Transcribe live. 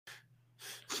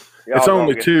It's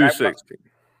only 2:16.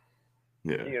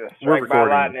 Yeah. We're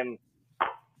recording.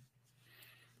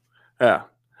 Yeah.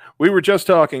 We were just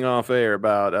talking off air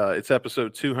about it's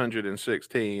episode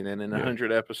 216, and in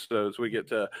 100 episodes we get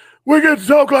to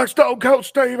talk like Stone Cold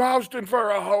Steve Austin for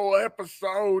a whole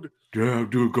episode. Yeah, I'm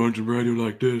doing Guns N' Radio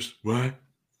like this. What?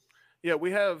 Yeah,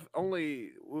 we've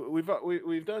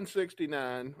done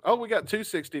 69. Oh, we got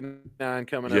 269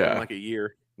 coming up in like a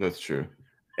year. That's true.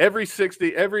 That's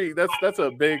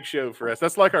a big show for us.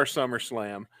 That's like our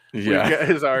SummerSlam. Yeah,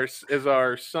 is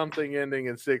our something ending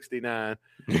in 69,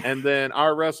 and then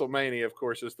our WrestleMania, of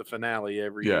course, is the finale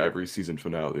every year. Every season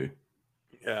finale.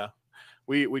 Yeah,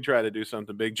 we try to do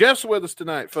something big. Jeff's with us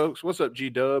tonight, folks. What's up,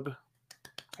 G-Dub?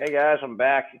 Hey guys, I'm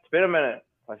back. It's been a minute.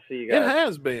 I see you guys. It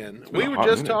has been. We were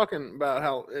just talking about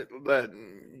how that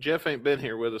Jeff ain't been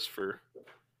here with us for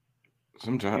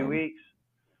some time. 2 weeks.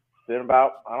 Been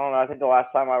about, I don't know, I think the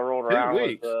last time I rolled around 2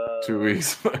 weeks. was 2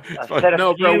 weeks.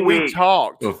 No, bro, we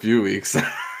talked. A few weeks. Since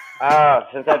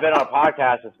I've been on a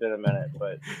podcast, it's been a minute,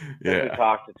 but since we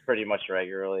talked, it's pretty much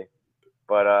regularly.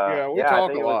 But we talk I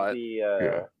think a lot. It was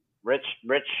the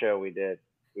Rich show we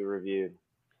reviewed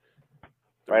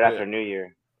right after New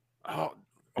Year. Oh,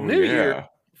 New Year?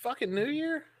 Fucking New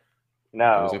Year?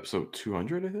 No. It was episode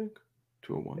 200, I think.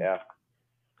 201. Yeah.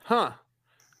 Huh.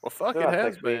 Well, fuck, it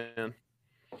has been.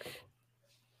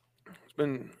 It's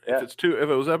been if it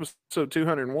was episode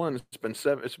 201,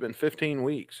 it's been 15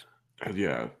 weeks.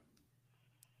 Yeah.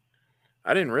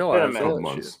 I didn't realize that.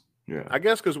 Months. Yeah. I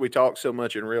guess because we talk so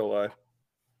much in real life.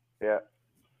 Yeah.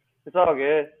 It's all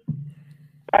good.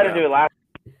 I had to do it last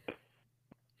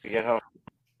to get home.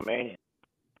 Mania.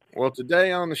 Well,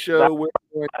 today on the show we're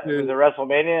going to the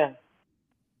WrestleMania.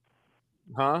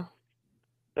 Huh?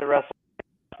 The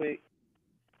WrestleMania week.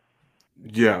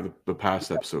 Yeah, the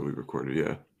past episode we recorded,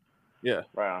 Yeah.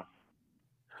 Right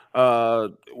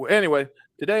on. Anyway,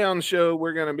 today on the show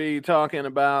we're going to be talking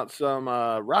about some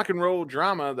rock and roll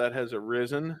drama that has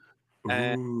arisen.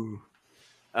 And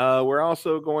we're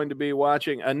also going to be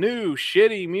watching a new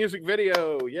shitty music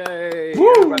video. Yay!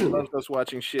 Woo! Everybody loves us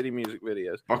watching shitty music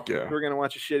videos. Fuck yeah. We're going to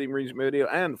watch a shitty music video.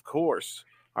 And, of course,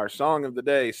 our song of the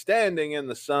day, Standing in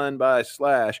the Sun by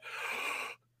Slash,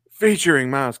 featuring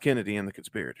Miles Kennedy and the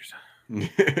Conspirators.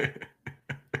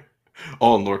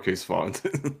 All in lowercase font.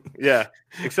 Yeah,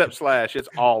 except Slash. It's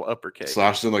all uppercase.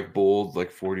 Slash in like bold,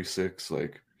 like 46,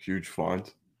 like huge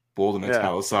font. Bold and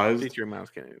italicized. Featuring Miles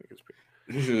Kennedy and the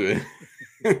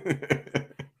Conspirators.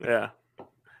 Yeah.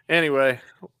 Anyway,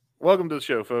 welcome to the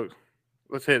show, folks.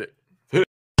 Let's hit it. Listen,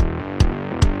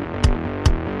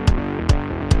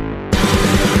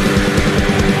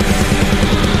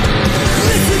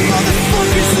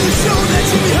 motherfuckers, to the show that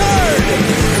you heard.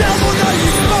 Download on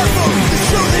your smartphone the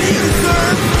show that you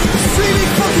deserve.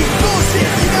 Streaming fucking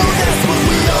bullshit, you know that's what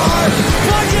we are.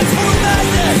 Podcast full of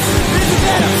madness, isn't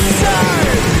that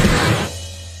absurd?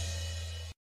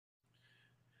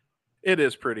 It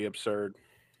is pretty absurd.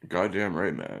 Goddamn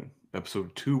right, man.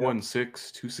 Episode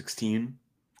 216, 216,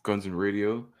 Guns N'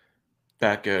 Radio.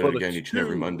 Back at it again each and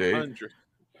every Monday.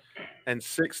 And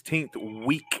 16th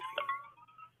week.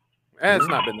 It's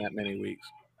not been that many weeks.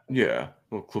 Yeah,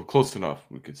 well, close enough,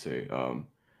 we could say.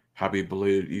 Happy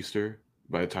belated Easter.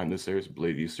 By the time this airs,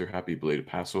 belated Easter. Happy belated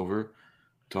Passover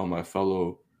to all my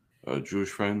fellow Jewish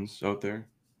friends out there.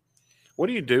 What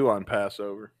do you do on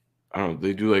Passover? I don't know.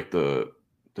 They do like the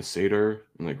Seder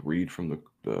and like read from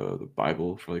the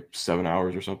Bible for like 7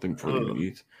 hours or something before they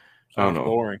eat. I don't know.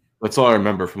 Boring. That's all I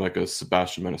remember from like a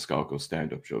Sebastian Maniscalco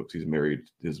stand-up jokes. He's married.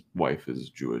 His wife is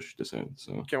Jewish descent.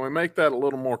 So can we make that a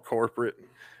little more corporate?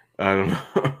 I don't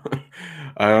know.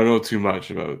 I don't know too much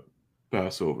about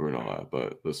Passover and all that.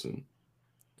 But listen,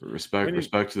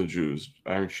 respect to the Jews.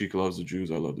 Iron Sheik loves the Jews.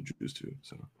 I love the Jews too.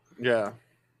 So yeah.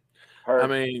 I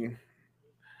mean,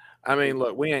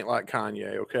 look, we ain't like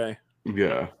Kanye, okay?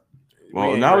 Yeah.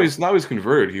 Well, now he's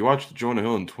converted. He watched Jonah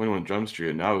Hill and 21 Jump Street,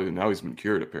 and now he's been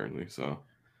cured apparently. So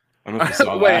I don't know if you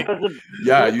saw that.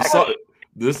 Yeah, you saw it.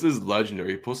 This is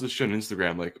legendary. He posted this shit on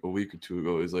Instagram like a week or two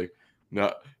ago. He's like,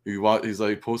 he's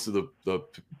like posted the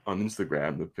on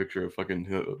Instagram the picture of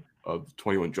fucking of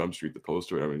 21 Jump Street, the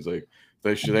poster, or whatever. He's like,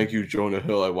 thank you, Jonah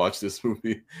Hill. I watched this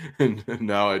movie, and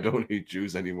now I don't hate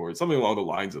Jews anymore. It's something along the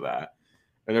lines of that.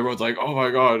 And everyone's like, oh my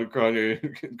god,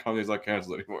 Kanye's not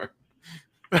canceled anymore.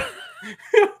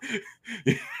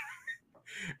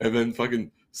 And then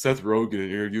fucking Seth Rogen in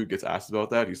an interview gets asked about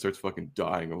that. He starts fucking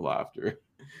dying of laughter.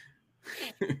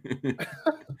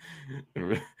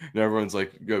 And everyone's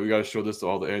like, we got to show this to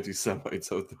all the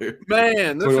anti-Semites out there.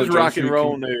 Man, this is rock and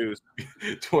roll news.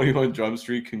 21 Jump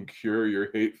Street can cure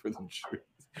your hate for the Jews.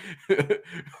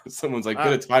 Someone's like,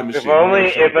 get a time machine.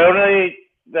 If only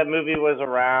that movie was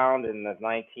around in the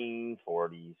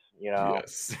 1940s, you know.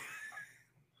 Yes.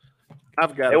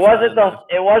 It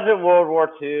wasn't World War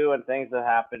II and things that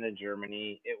happened in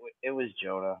Germany. It was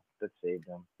Jonah that saved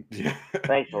them. Yeah.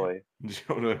 Thankfully.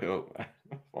 Jonah Hill.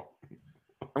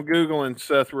 I'm Googling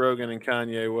Seth Rogen and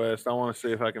Kanye West. I want to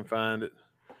see if I can find it.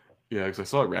 Yeah, because I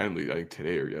saw it randomly, I think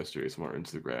today or yesterday, somewhere on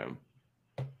Instagram,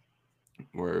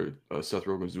 where Seth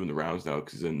Rogen's doing the rounds now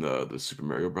because he's in the Super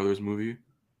Mario Brothers movie.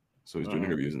 So he's doing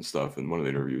interviews and stuff, and one of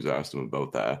the interviews asked him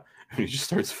about that, and he just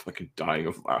starts fucking dying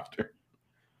of laughter.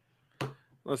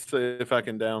 Let's see if I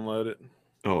can download it.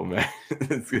 Oh man,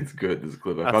 it's good. This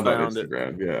clip I found that on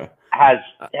Instagram. Yeah.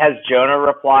 Has Jonah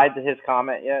replied to his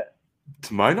comment yet?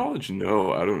 To my knowledge,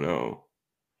 no. I don't know.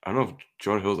 I don't know if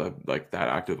Jonah Hill's like that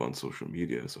active on social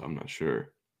media, so I'm not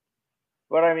sure.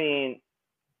 But I mean,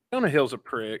 Jonah Hill's a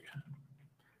prick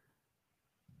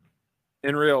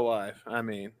in real life. I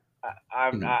mean,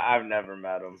 I've never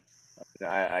met him.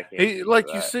 I can't. He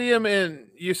like you see him in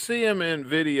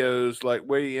videos like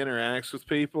where he interacts with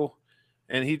people,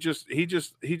 and he just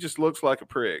looks like a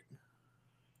prick.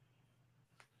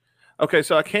 Okay,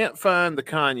 so I can't find the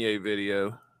Kanye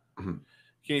video. Mm-hmm.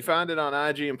 Can you find it on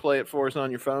IG and play it for us on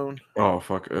your phone? Oh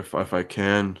fuck! If I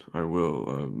can, I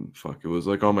will. Fuck! It was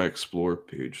like on my Explore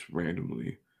page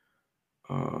randomly.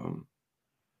 Fuck!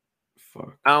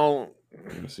 I don't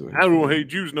hate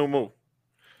Jews no more.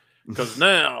 Because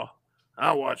now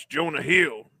I watch Jonah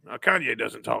Hill. Now Kanye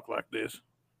doesn't talk like this.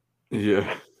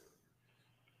 Yeah.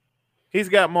 He's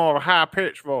got more of a high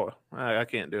pitched voice. I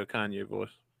can't do a Kanye voice.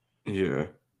 Yeah.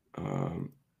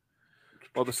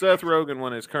 Well, the Seth Rogen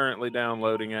one is currently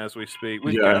downloading as we speak.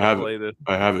 We I have play it. this.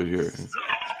 I have it here.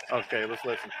 Okay, let's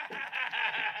listen.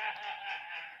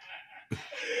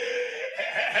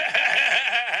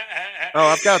 Oh,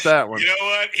 I've got that one. You know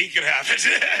what? He could have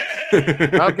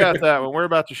it. I've got that one. We're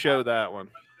about to show that one.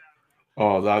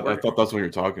 Oh, I thought that's what you're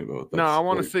talking about. No, I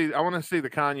want to see. I want to see the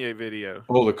Kanye video.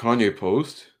 Oh, the Kanye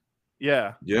post.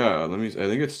 Yeah. Yeah. Let me. I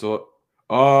think it's still.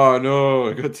 Oh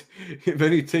no!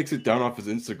 Then he takes it down off his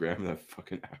Instagram. That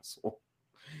fucking asshole.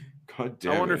 God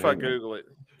damn. I wonder if I Google it.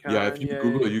 Kanye. Yeah, if you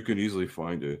Google it, you can easily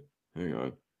find it. Hang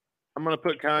on. I'm gonna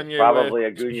put Kanye. Probably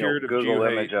a Google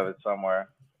image of it somewhere.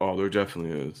 Oh, there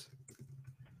definitely is.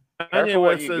 Kanye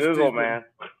West says Google, man.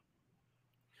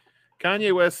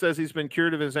 Kanye West says he's been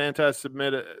cured of his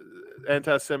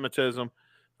anti-Semitism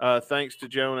thanks to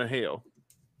Jonah Hill.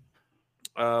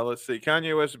 Let's see.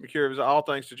 Kanye West has been cured of all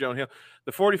thanks to Jonah Hill.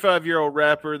 The 45-year-old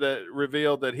rapper that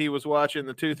revealed that he was watching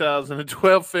the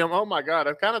 2012 film. Oh, my God.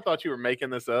 I kind of thought you were making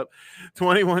this up.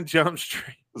 21 Jump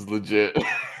Street. It's legit.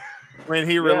 When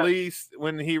he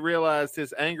realized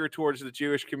his anger towards the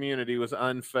Jewish community was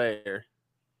unfair.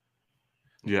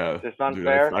 Yeah. It's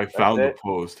unfair. Dude, I found the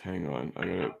post. Hang on. I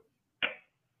got it.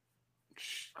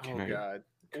 God.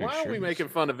 Why are we making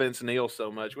fun of Vince Neil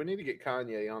so much? We need to get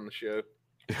Kanye on the show.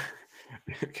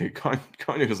 Okay,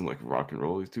 Kanye doesn't like rock and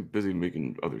roll. He's too busy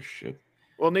making other shit.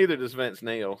 Well, neither does Vince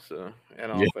Neil, so in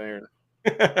all fairness.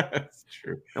 That's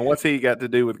true. And what's he got to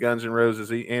do with Guns N'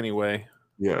 Roses anyway?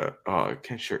 Yeah. I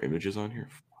can't share images on here.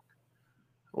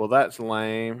 Well, that's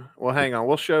lame. Well, hang on.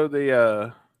 We'll show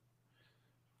the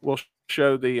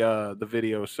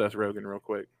video of Seth Rogen real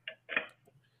quick.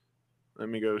 Let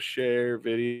me go share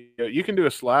video. You can do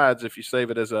a slides if you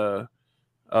save it as a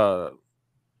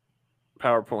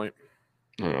PowerPoint.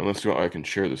 No, unless I can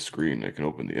share the screen, I can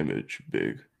open the image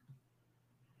big.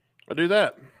 I'll do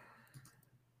that.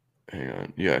 Hang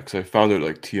on. Yeah, because I found it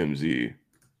like TMZ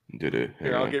did it.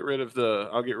 Here, I'll get rid of the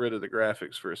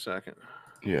graphics for a second.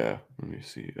 Yeah, let me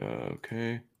see.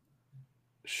 Okay.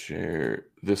 Share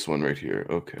this one right here.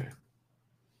 Okay.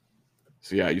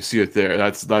 So yeah, you see it there.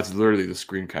 That's literally the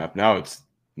screen cap. Now it's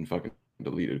been fucking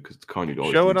deleted because Kanye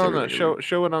always show it on the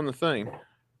show it on the thing.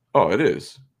 Oh, it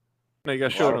is. No, you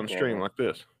gotta show it on the stream like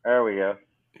this. There we go.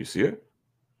 You see it?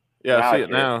 Yeah, I see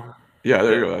it now. Yeah,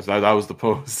 there you go. That was the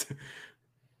post.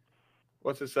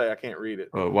 What's it say? I can't read it.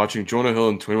 Watching Jonah Hill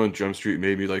and 21 Jump Street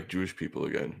made me like Jewish people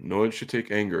again. No one should take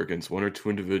anger against one or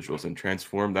two individuals and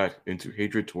transform that into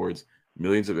hatred towards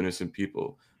millions of innocent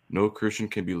people. No Christian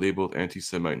can be labeled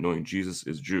anti-Semite knowing Jesus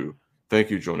is Jew.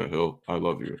 Thank you, Jonah Hill. I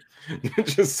love you.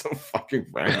 Just so fucking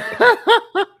random.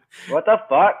 What the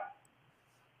fuck?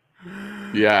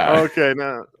 Yeah. Okay,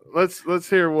 now let's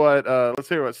hear what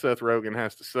Seth Rogen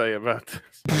has to say about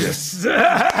this.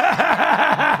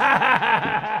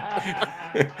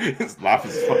 His laugh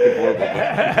is fucking horrible.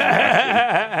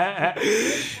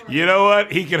 You know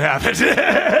what? He could have it.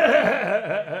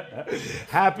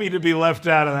 Happy to be left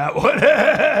out of that one.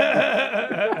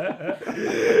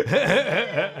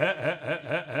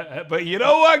 You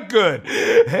know what? Good.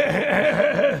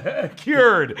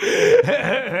 Cured. And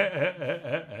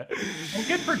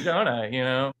good for Jonah, you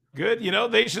know. Good. You know,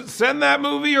 they should send that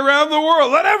movie around the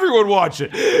world. Let everyone watch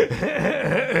it.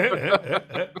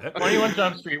 21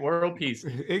 Jump Street, world peace.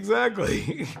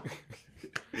 Exactly.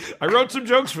 I wrote some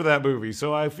jokes for that movie,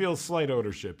 so I feel slight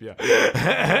ownership, yeah.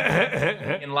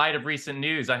 In light of recent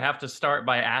news, I have to start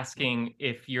by asking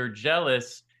if you're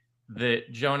jealous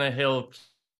that Jonah Hill...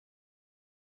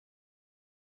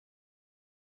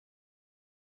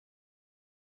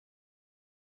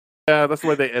 Yeah, that's the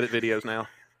way they edit videos now.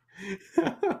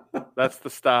 That's the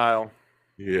style.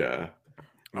 Yeah.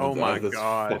 Oh my that's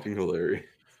God. Fucking hilarious.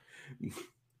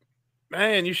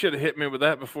 Man, you should have hit me with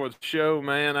that before the show,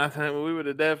 man. I think we would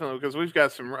have definitely, because we've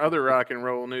got some other rock and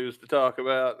roll news to talk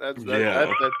about.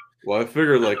 Well, I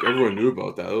figured like everyone knew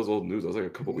about that. That was old news. That was like a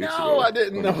couple weeks ago. No, I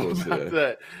didn't know about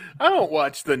that. I don't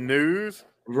watch the news.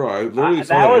 Right.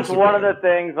 That was one of the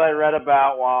things I read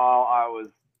about while I was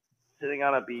sitting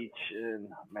on a beach in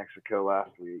Mexico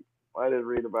last week. I did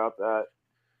read about that.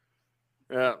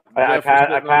 Yeah. I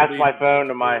passed my phone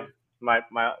to my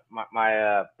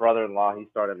brother-in-law. He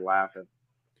started laughing.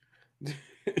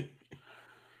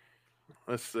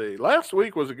 Let's see. Last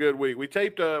week was a good week. We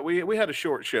taped. We had a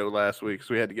short show last week,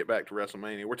 so we had to get back to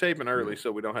WrestleMania. We're taping early, so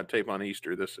we don't have to tape on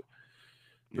Easter this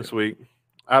week.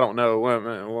 I don't know what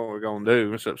we're gonna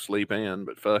do except sleep in,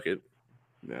 but fuck it.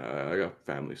 Yeah, I got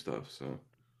family stuff, so.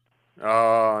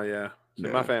 Oh yeah. See,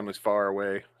 my family's far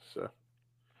away, so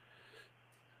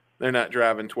they're not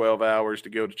driving 12 hours to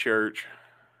go to church.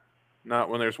 Not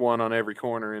when there's one on every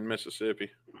corner in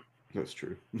Mississippi. That's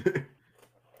true.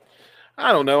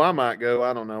 I don't know. I might go.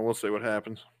 I don't know. We'll see what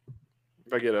happens.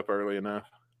 If I get up early enough.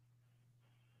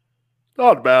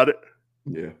 Thought about it.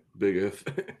 Yeah, big if.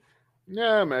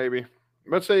 Yeah, maybe.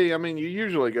 But see, I mean, you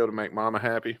usually go to make mama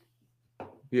happy.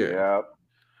 Yeah.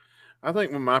 I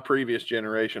think when my previous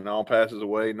generation all passes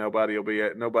away, nobody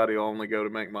will only go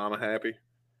to make mama happy.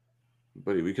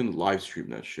 Buddy, we can live stream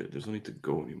that shit. There's no need to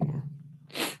go anymore.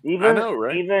 I know,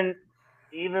 right?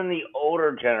 Even the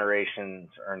older generations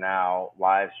are now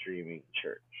live streaming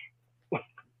church.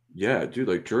 Yeah, dude.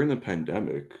 Like during the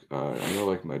pandemic, I know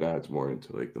like my dad's more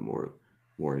into like more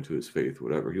into his faith,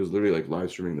 whatever. He was literally like live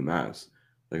streaming the mass.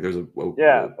 Like there's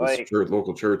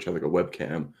local church had like a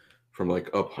webcam from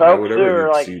like up high,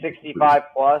 whatever. Folks who are like 65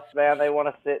 plus, man, they want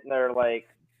to sit in their like.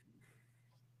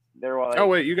 Oh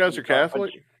wait, you guys are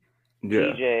Catholic? Yeah.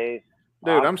 DJs.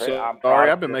 Dude, I'm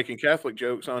sorry. I've been making Catholic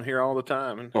jokes on here all the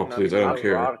time. And please, I don't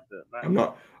care. I'm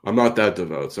not that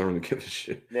devout, so I don't really give a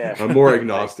shit. Yeah. I'm more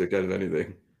agnostic out of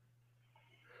anything.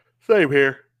 Same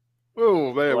here.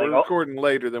 Oh man, we're recording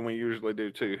later than we usually do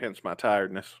too, hence my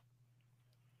tiredness.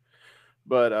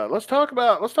 But let's talk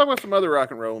about some other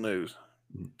rock and roll news.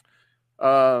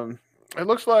 It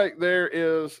looks like there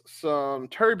is some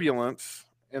turbulence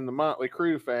in the Motley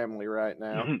Crue family right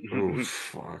now. Oh,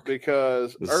 fuck.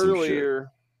 Because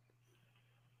earlier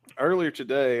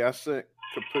today, I sent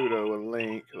Caputo a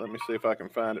link. Let me see if I can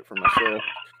find it for myself.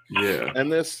 Yeah. And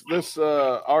this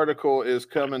article is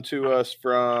coming to us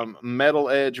from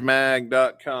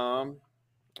MetalEdgeMag.com.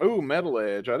 Ooh, Metal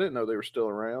Edge. I didn't know they were still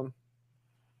around.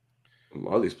 A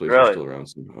lot of these places are still around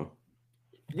somehow.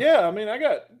 Yeah, I mean, I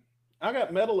got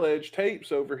Metal Edge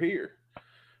tapes over here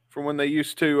from when they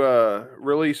used to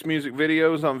release music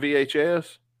videos on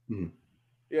VHS. Mm-hmm.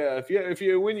 Yeah, if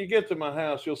you when you get to my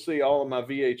house, you'll see all of my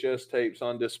VHS tapes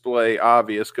on display,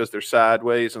 obvious because they're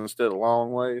sideways instead of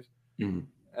long ways. Mm-hmm.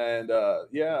 And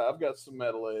I've got some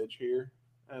Metal Edge here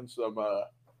and some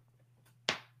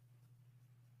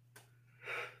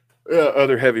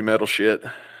other heavy metal shit.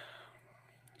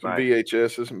 Some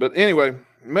VHSs. But anyway,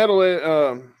 Metal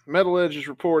Edge is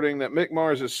reporting that Mick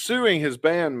Mars is suing his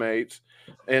bandmates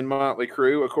in Motley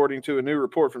Crue, according to a new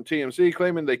report from TMZ,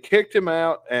 claiming they kicked him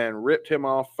out and ripped him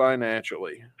off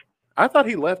financially. I thought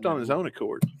he left on his own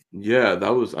accord. Yeah,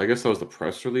 I guess that was the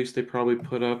press release they probably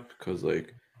put up because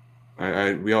like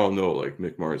we all know like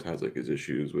Mick Mars has like his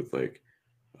issues with like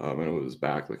I know his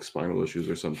back, like spinal issues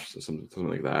or something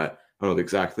like that. I don't know the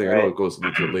exact thing. Right. I know it goes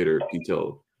into later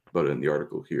detail about it in the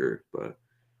article here, but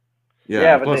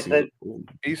but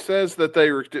he says that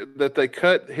they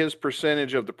cut his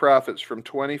percentage of the profits from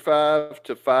 25%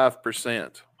 to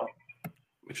 5%,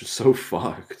 which is so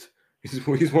fucked. He's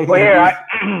one of the here,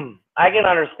 I can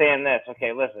understand this.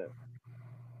 Okay, listen.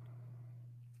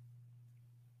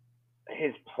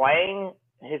 His playing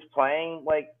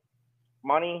like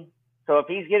money. So if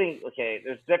he's getting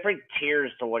there's different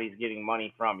tiers to what he's getting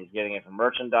money from. He's getting it from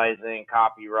merchandising,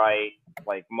 copyright,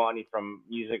 like money from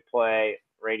music play,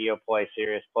 radio play,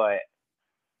 Sirius play,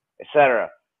 etc.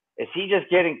 Is he just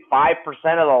getting 5%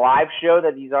 of the live show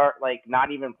that he's like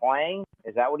not even playing?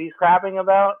 Is that what he's crapping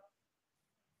about?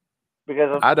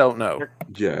 Because I don't know.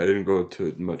 Yeah, I didn't go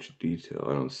into much detail.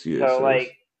 I don't see it. So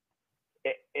like,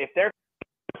 if they're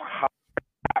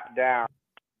down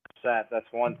set, that's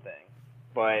one thing.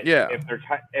 But yeah, if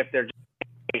they're just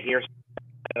here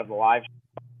of the live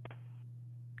show,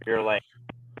 you're like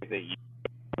the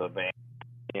band,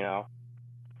 you know.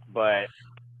 But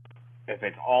if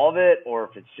it's all of it, or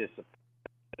if it's just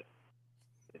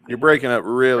you're breaking up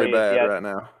really bad right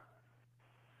now.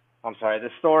 I'm sorry. The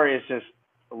story is just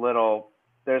a little.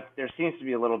 There seems to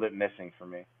be a little bit missing for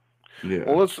me. Yeah.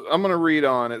 Well, I'm going to read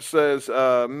on. It says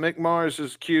Mick Mars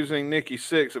is accusing Nikki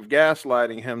Sixx of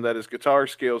gaslighting him that his guitar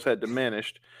skills had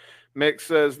diminished. Mick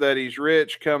says that he's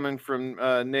rich coming from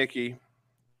Nikki.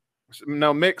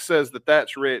 No, Mick says that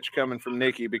that's rich coming from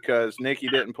Nikki because Nikki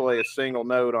didn't play a single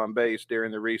note on bass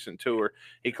during the recent tour.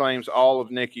 He claims all of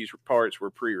Nikki's parts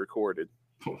were pre-recorded.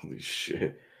 Holy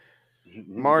shit.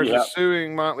 Mars is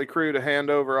suing Motley Crue to hand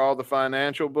over all the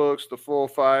financial books. The full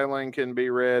filing can be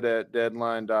read at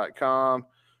deadline.com.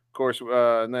 Of course,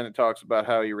 and then it talks about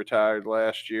how he retired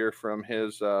last year from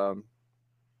his, I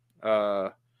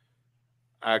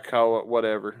call it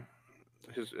whatever.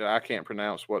 I can't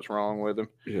pronounce what's wrong with him.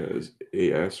 Yeah, his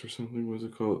AS or something, was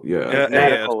it called?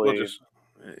 Yeah.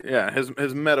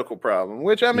 His medical problem,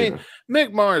 which, I mean,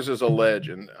 Mick Mars is a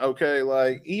legend, okay?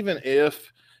 Like, even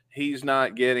if he's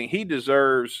not getting, he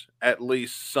deserves at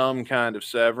least some kind of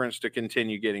severance to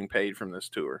continue getting paid from this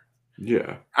tour.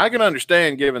 Yeah. I can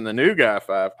understand giving the new guy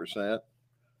 5%.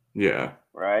 Yeah.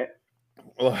 Right?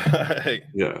 Like,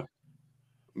 yeah.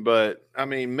 But I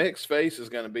mean, Mick's face is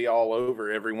going to be all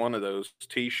over every one of those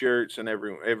T-shirts and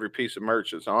every piece of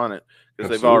merch that's on it because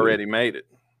they've already made it.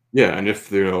 Yeah, and if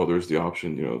there's the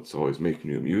option, it's always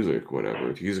making new music, whatever.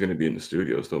 If he's going to be in the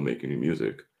studio still making new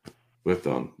music with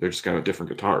them, they're just kind of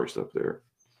different guitarists up there.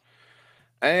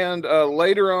 And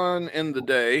later on in the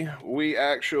day, we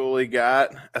actually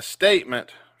got a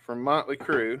statement from Motley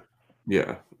Crue.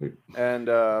 Yeah. And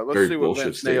let's see what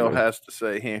Vince Neil has to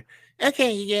say here.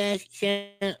 Okay, you guys.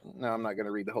 No, I'm not going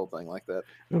to read the whole thing like that.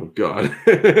 Oh, God.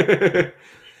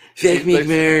 Fake Mick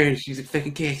Mars. She's a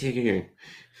fucking caretaker.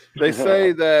 They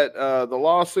say that the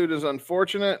lawsuit is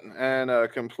unfortunate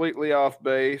and completely off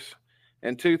base.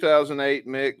 In 2008,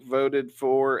 Mick voted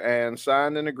for and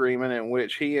signed an agreement in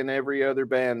which he and every other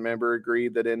band member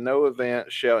agreed that in no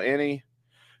event shall any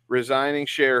resigning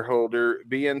shareholder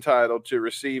be entitled to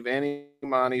receive any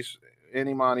monies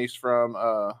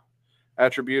from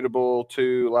attributable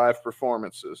to live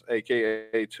performances,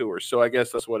 aka tours. So I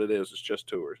guess that's what it is. It's just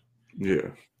tours. Yeah.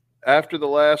 After the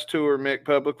last tour, Mick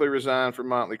publicly resigned from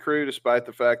Motley Crue, despite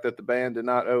the fact that the band did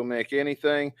not owe Mick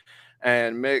anything,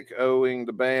 and Mick owing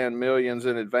the band millions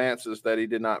in advances that he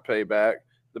did not pay back.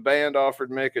 The band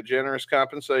offered Mick a generous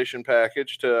compensation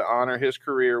package to honor his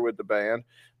career with the band.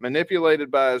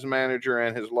 Manipulated by his manager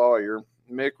and his lawyer,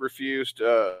 Mick refused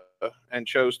and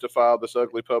chose to file this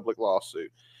ugly public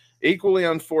lawsuit. Equally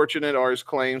unfortunate are his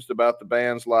claims about the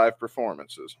band's live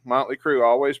performances. Motley Crue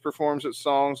always performs its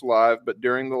songs live, but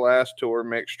during the last tour,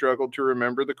 Mick struggled to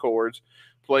remember the chords,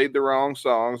 played the wrong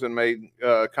songs, and made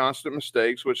constant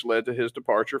mistakes, which led to his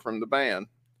departure from the band.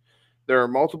 There are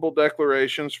multiple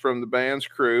declarations from the band's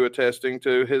crew attesting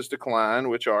to his decline,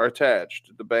 which are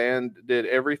attached. The band did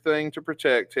everything to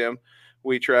protect him.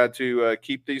 We tried to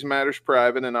keep these matters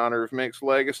private in honor of Mick's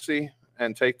legacy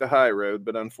and take the high road,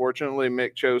 but unfortunately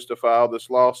Mick chose to file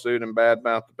this lawsuit and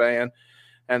badmouth the band,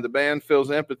 and the band feels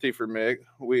empathy for Mick.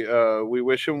 We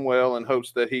wish him well and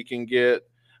hopes that he can get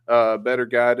better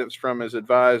guidance from his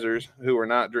advisors who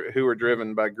are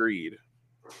driven by greed.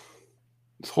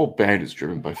 This whole band is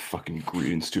driven by fucking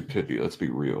greed and stupidity. Let's be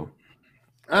real.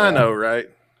 I know, right?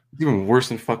 It's even worse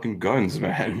than fucking Guns,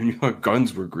 man. You thought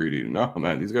Guns were greedy. No,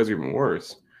 man, these guys are even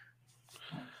worse.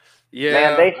 Yeah,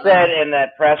 man, they said in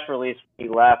that press release when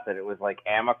he left that it was like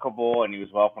amicable and he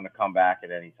was welcome to come back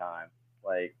at any time.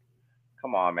 Like,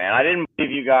 come on, man. I didn't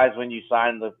believe you guys when you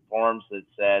signed the forms that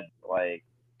said like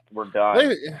we're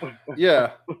done.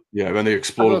 Yeah. Yeah, then they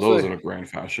exploded those in a grand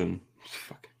fashion.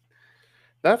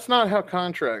 That's not how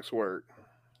contracts work.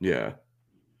 Yeah.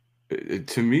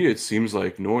 To me, it seems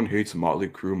like no one hates Motley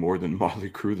Crue more than Motley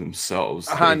Crue themselves.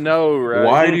 Like, I know, right?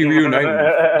 Why do you unite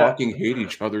and fucking hate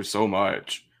each other so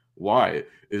much? Why?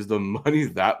 Is the money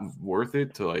that worth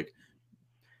it to, like,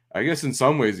 I guess in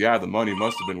some ways, yeah, the money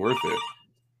must have been worth it.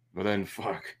 But then,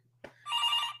 fuck.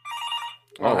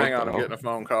 Oh, hang on, I'm getting a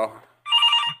phone call.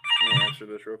 Let me answer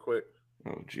this real quick.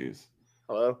 Oh, jeez.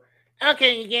 Hello?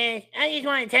 Okay, you guys, I just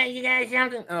want to tell you guys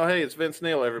something. Oh, hey, it's Vince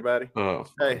Neil, everybody. Oh.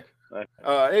 Hey,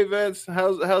 Hey Vince,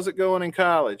 how's it going in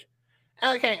college?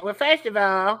 Okay, well, first of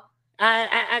all,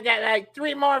 I got like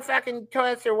 3 more fucking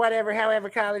tests or whatever, however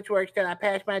college works, till I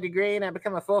pass my degree and I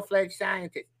become a full-fledged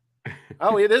scientist.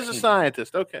 Oh, it is a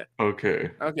scientist. Okay. Okay.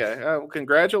 Well,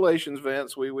 congratulations,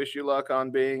 Vince. We wish you luck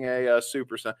on being a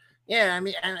super scientist. Yeah, I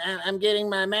mean, I'm getting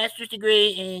my master's degree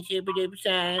in super duper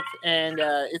science, and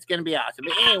it's gonna be awesome.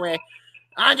 But anyway,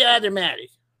 on to other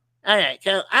matters. All right,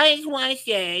 so I just want to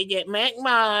say that Mac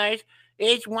Mars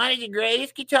is one of the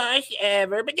greatest guitarists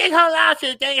ever, but this whole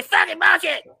lawsuit thing is fucking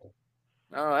bullshit.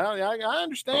 Oh, I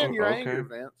understand your anger,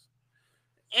 Vince.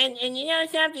 And you know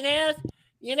something else?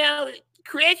 You know,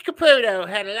 Chris Caputo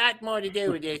had a lot more to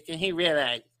do with this than he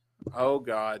realized. Oh,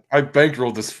 God. I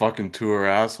bankrolled this fucking tour,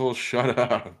 asshole. Shut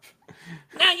up.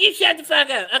 No, you shut the fuck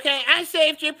up, okay? I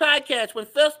saved your podcast when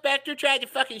Phil Spector tried to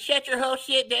fucking shut your whole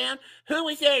shit down. Who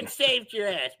was there and saved your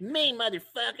ass? Me,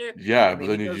 motherfucker. Yeah, but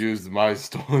then you used my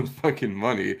stolen fucking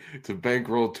money to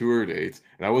bankroll tour dates,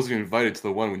 and I wasn't invited to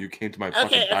the one when you came to my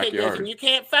fucking backyard. Listen, you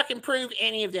can't fucking prove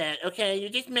any of that, okay? You're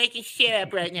just making shit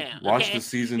up right now. Watch okay? the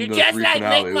season. You're just like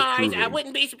Mick Mars. I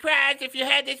wouldn't be surprised if you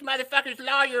had this motherfucker's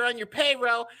lawyer on your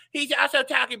payroll. He's also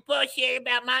talking bullshit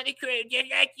about Motley Crue,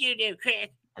 just like you do, Chris.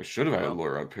 I should have had a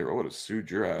lawyer on payroll. I would have sued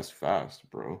your ass fast,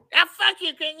 bro. Ah, fuck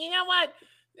you, Chris. You know what?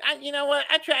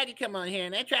 I tried to come on here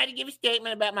and I tried to give a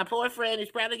statement about my poor friend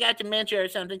who's probably got dementia or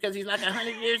something because he's like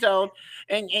 100 years old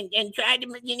and tried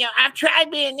to, you know, I've tried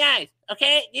being nice,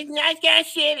 okay? This nice guy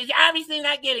shit is obviously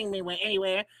not getting me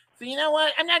anywhere. So you know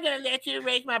what? I'm not going to let you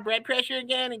raise my blood pressure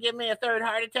again and give me a third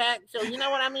heart attack. So you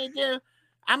know what I'm going to do?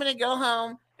 I'm going to go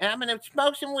home and I'm going to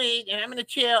smoke some weed and I'm going to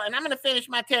chill and I'm going to finish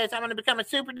my test. I'm going to become a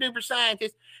super duper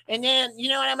scientist. And then, you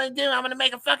know what I'm going to do? I'm going to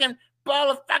make a fucking ball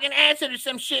of fucking acid or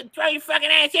some shit. Throw your fucking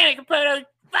ass in it, Caputo.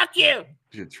 Fuck you.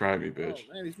 You try me, bitch.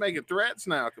 Oh, man, he's making threats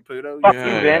now, Caputo. Fuck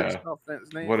you, Vince.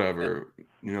 Yeah. Whatever.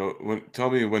 You know, tell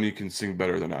me when you can sing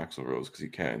better than Axl Rose, because he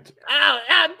can't. Oh,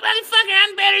 motherfucker,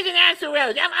 I'm better than Axl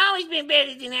Rose. I've always been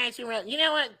better than Axl Rose. You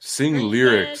know what? Sing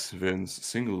lyrics, Vince.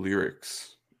 Sing lyrics.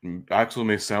 Axl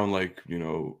may sound like, you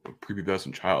know, a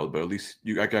prepubescent child, but at least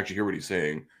I can actually hear what he's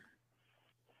saying.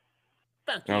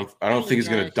 I don't think he's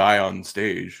going to die on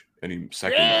stage any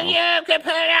second now. Yeah,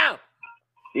 Caputo.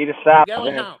 See the South.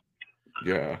 Going home.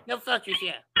 Yeah. No, fuck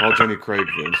yourself. Call Jenny Craig,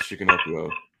 Vince. She can help you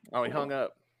out. Oh, he hung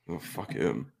up. Oh, fuck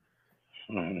him.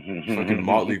 Fucking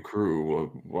Motley Crue.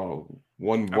 Wow.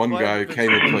 One guy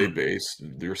can't even play bass.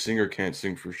 Your singer can't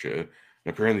sing for shit.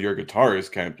 And apparently your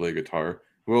guitarist can't play guitar.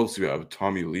 Who else do you have?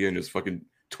 Tommy Lee and his fucking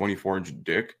 24-inch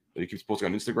dick that he keeps posting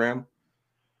on Instagram?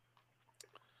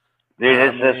 Dude,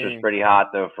 his sister's pretty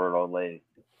hot, though, for an old lady.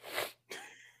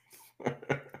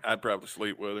 I'd probably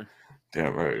sleep with her.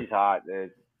 Damn right. She's hot,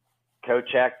 dude.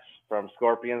 Kochex from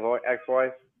Scorpion's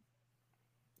ex-wife.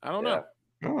 I don't know.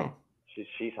 Oh.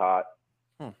 She's hot.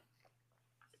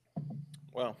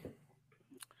 Well.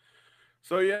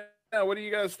 So, yeah, what do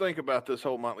you guys think about this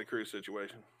whole Motley Crue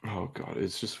situation? Oh, God,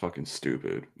 it's just fucking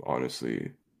stupid,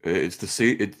 honestly. It's the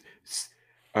same...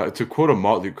 to quote a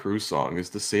Motley Crue song, it's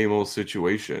the same old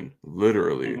situation,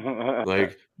 literally.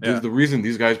 Like, the reason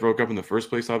these guys broke up in the first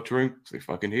place, stopped touring, because they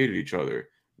fucking hated each other.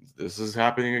 This is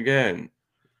happening again.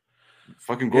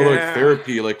 Fucking go to like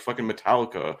therapy, like fucking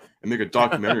Metallica, and make a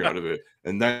documentary out of it,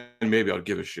 and then maybe I'll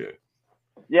give a shit.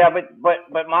 Yeah,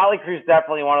 but Motley Crue's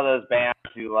definitely one of those bands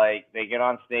who, like, they get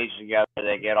on stage together,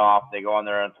 they get off, they go on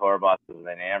their own tour buses, and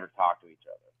they never talk to each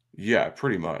other. Yeah,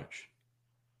 pretty much.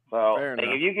 So like,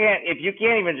 if you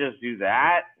can't even just do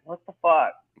that, what the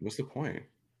fuck? What's the point?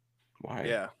 Why?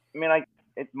 Yeah. I mean, like,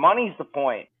 money's the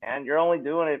point, and you're only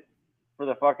doing it for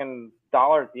the fucking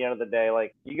dollar at the end of the day.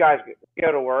 Like, you guys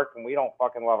go to work, and we don't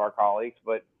fucking love our colleagues,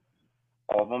 but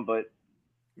all of them, but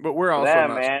we're also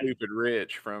not stupid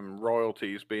rich from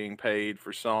royalties being paid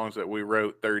for songs that we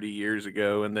wrote 30 years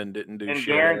ago and then didn't do shit. And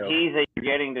guarantees that you're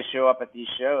getting to show up at these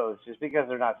shows. Just because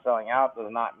they're not selling out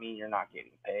does not mean you're not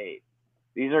getting paid.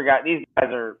 These guys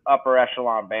are upper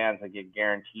echelon bands that get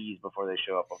guarantees before they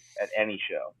show up at any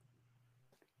show.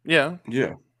 Yeah.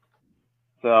 Yeah.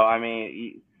 So, I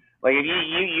mean, like, if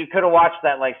you could have watched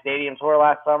that, like, stadium tour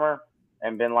last summer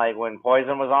and been like, when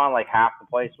Poison was on, like, half the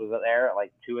place was there at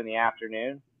like 2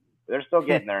 p.m. They're still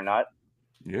getting their nut.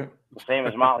 Yeah. The same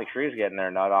as Motley Crue's getting their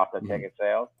nut off the ticket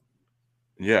sales.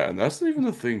 Yeah, and that's even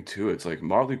the thing too. It's like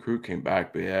Motley Crue came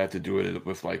back, but they had to do it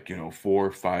with, like, you know, 4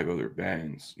 or 5 other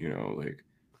bands. You know, like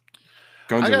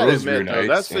Guns N' Roses reunites.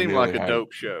 That seemed like a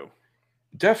dope show.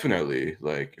 Definitely,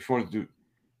 like, if you want to do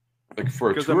like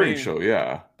for a touring show,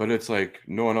 yeah. But it's like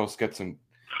no one else gets in.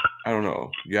 I don't know.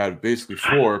 You had basically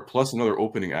 4 plus another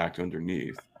opening act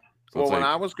underneath. So well, when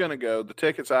I was gonna go, the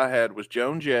tickets I had was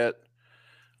Joan Jett,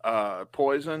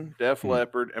 Poison, Def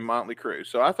Leppard, and Motley Crue.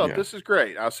 So I thought this is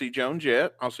great. I'll see Joan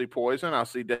Jett. I'll see Poison. I'll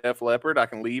see Def Leppard. I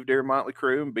can leave during Motley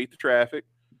Crue and beat the traffic.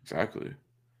 Exactly.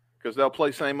 Because they'll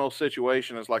play Same Old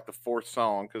Situation as like the fourth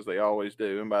song, because they always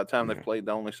do. And by the time they've played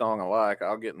the only song I like,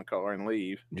 I'll get in the car and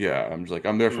leave. Yeah, I'm just like,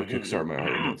 I'm there for Kickstart My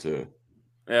Heart. That's it.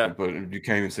 Yeah. But you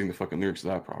can't even sing the fucking lyrics to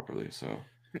that properly, so.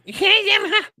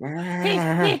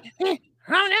 Oh,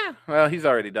 no. Well, he's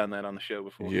already done that on the show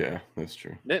before. Yeah, that's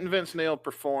true. Didn't Vince Neil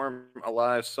perform a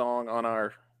live song on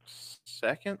our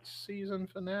second season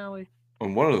finale?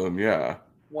 On one of them, yeah.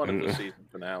 One of the season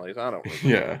finales. I don't remember.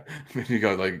 Yeah. He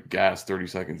got like gas 30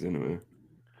 seconds into it.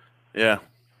 Yeah.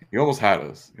 He almost had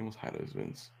us.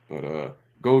 Vince. But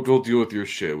go deal with your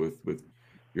shit with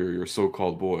your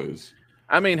so-called boys.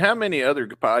 I mean, how many other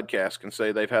podcasts can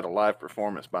say they've had a live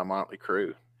performance by Motley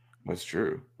Crue? That's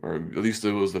true. Or at least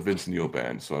it was the Vince Neil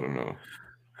band, so I don't know.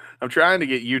 I'm trying to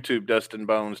get YouTube Dustin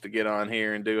Bones to get on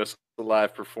here and do a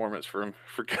live performance for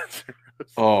Guns N'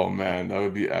 Roses. Oh man, that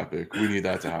would be epic. We need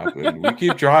that to happen. We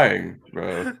keep trying,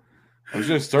 bro. I'm just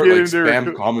gonna start like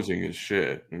spam commenting his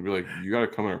shit and be like, "You gotta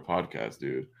come on our podcast,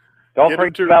 dude." Don't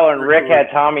forget about when Rick had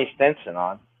Tommy Stinson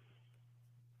on.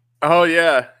 Oh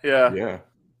yeah. Yeah.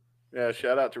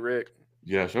 Shout out to Rick.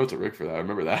 Yeah, shout out to Rick for that. I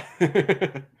remember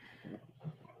that.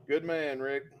 Good man,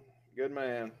 Rick. Good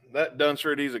man. That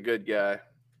Dunsford, he's a good guy.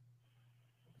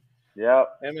 Yep.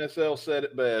 MSL said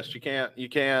it best. You can't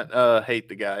hate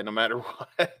the guy no matter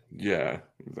what. Yeah,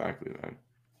 exactly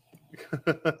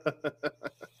that.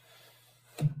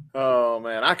 Oh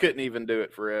man, I couldn't even do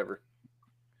it forever.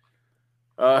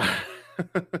 You're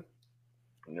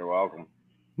welcome.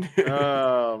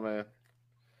 Oh man.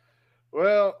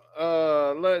 Well,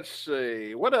 let's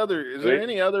see. Is there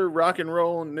any other rock and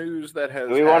roll news that has?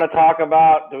 Do we want to talk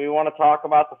about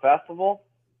the festival?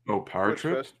 Oh, Power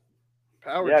Trip.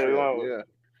 Power Trip. Yeah.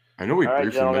 I know we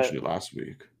briefly mentioned it last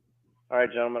week. All right,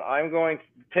 gentlemen.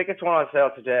 Tickets went on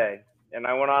sale today, and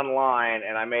I went online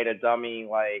and I made a dummy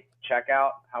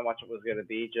checkout how much it was going to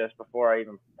be just before I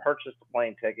even purchased the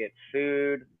plane ticket,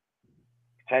 food,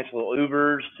 potential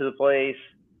Ubers to the place.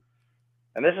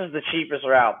 And this is the cheapest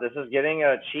route. This is getting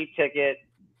a cheap ticket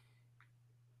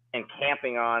and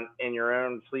camping in your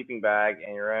own sleeping bag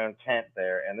and your own tent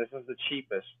there. And this is the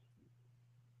cheapest.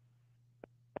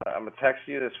 I'm going to text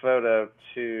you this photo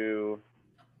to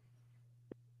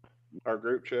our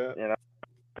group chat. There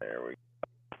we go.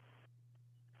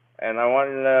 And I want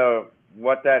to know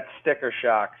what that sticker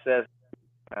shock says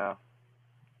now.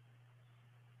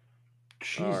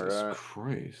 Jesus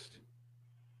Christ.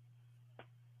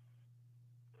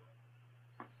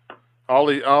 All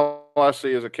I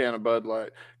see is a can of Bud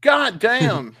Light. God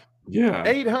damn. Yeah.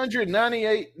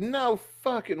 898. No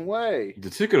fucking way. The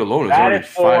ticket alone is already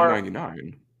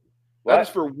 $5.99. That is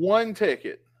for one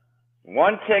ticket.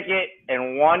 One ticket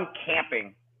and one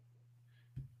camping.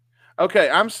 Okay,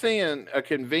 I'm seeing a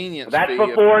convenience fee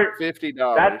of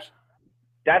 $50.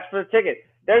 That's for the ticket.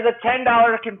 There's a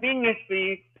 $10 convenience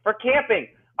fee for camping.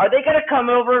 Are they going to come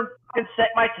over and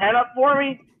set my tent up for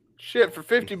me? Shit, for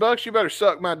 $50, you better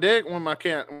suck my dick when my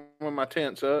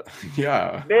tent's up.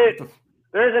 Yeah. Dude,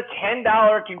 there's a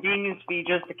 $10 convenience fee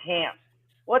just to camp.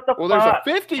 What the fuck? Well, there's a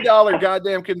 $50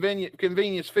 goddamn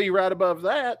convenience fee right above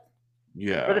that.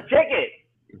 Yeah. For the ticket.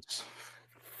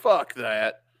 Fuck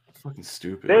that. Fucking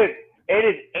stupid. Dude, it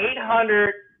is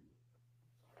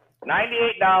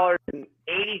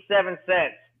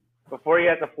 $898.87 before you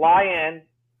have to fly in,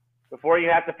 before you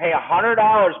have to pay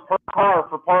 $100 per car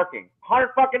for parking.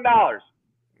 $100 fucking dollars.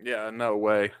 Yeah, no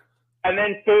way. And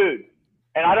then food.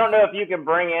 And I don't know if you can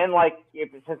bring in,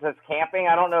 since it's camping,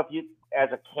 I don't know if you, as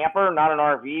a camper, not an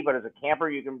RV, but as a camper,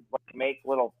 you can make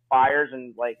little fires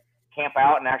and camp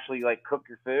out and actually cook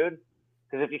your food.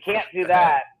 Because if you can't do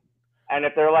that, and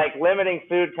if they're limiting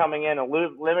food coming in and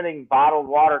limiting bottled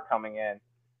water coming in,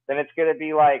 then it's going to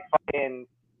be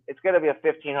it's going to be a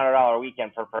 $1,500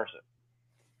 weekend per person.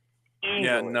 Easily.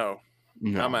 Yeah, no,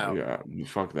 I'm out. Yeah,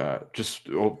 fuck that. Just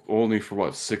only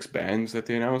for 6 bands that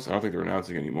they announced? I don't think they're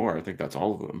announcing anymore. I think that's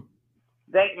all of them.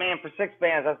 Man, for 6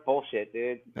 bands, that's bullshit,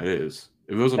 dude. That is.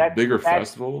 If it was a bigger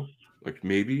festival,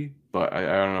 maybe, but I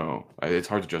don't know. It's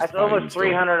hard to justify. That's almost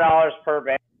 $300 per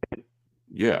band.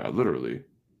 Yeah, literally.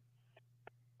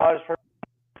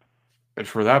 And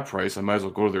for that price, I might as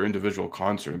well go to their individual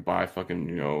concert and buy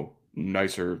fucking,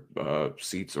 nicer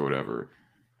seats or whatever.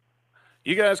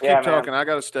 You guys keep talking. I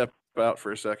got to step out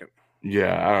for a second.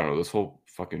 Yeah, I don't know. This whole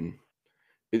fucking...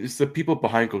 It's the people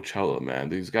behind Coachella, man.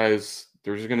 These guys,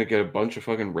 they're just going to get a bunch of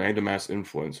fucking random-ass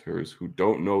influencers who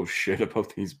don't know shit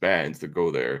about these bands to go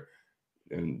there.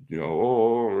 And,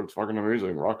 it's fucking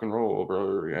amazing. Rock and roll,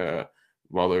 brother. Yeah.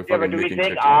 while they're Yeah, fucking but do we making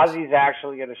think TikToks. Ozzy's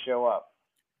actually going to show up?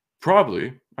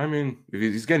 Probably. I mean, if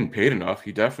he's getting paid enough,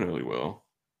 he definitely will.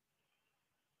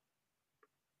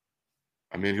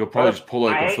 I mean, he'll probably just pull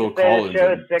like a Phil Collins. The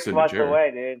show's and 6 sit in months the chair.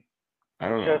 away, dude. I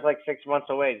don't The know. show's like 6 months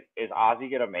away. Is Ozzy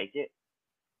going to make it?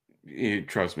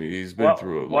 Trust me, he's been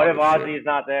through a lot. What if of Ozzy's shit.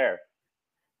 not there?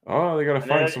 Oh, they gotta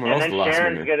find someone else. And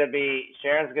then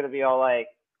Sharon's gonna be all like,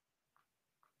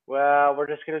 "Well, we're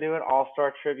just gonna do an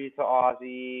all-star tribute to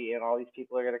Ozzy, and all these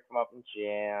people are gonna come up and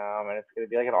jam, and it's gonna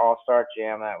be like an all-star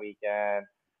jam that weekend."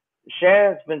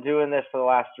 Sharon's been doing this for the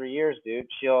last 3 years, dude.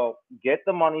 She'll get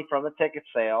the money from the ticket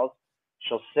sales.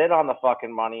 She'll sit on the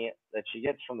fucking money that she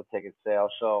gets from the ticket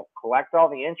sales. She'll collect all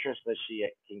the interest that she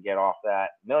can get off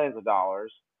that, millions of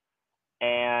dollars.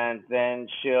 And then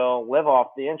she'll live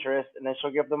off the interest, and then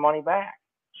she'll give the money back.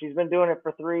 She's been doing it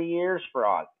for 3 years for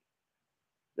Ozzy.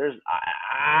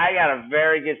 I got a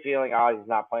very good feeling Ozzy's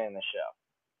not playing the show.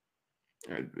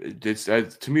 It's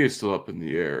to me, it's still up in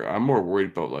the air. I'm more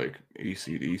worried about like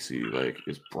AC/DC. Like,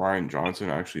 is Brian Johnson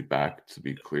actually back to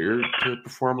be cleared to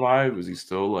perform live? Is he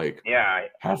still like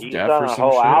half he's deaf done or a some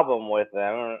whole shit? album with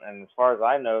them, and as far as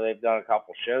I know, they've done a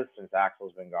couple shows since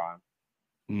Axl's been gone.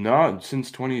 Not since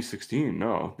 2016.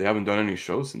 No, they haven't done any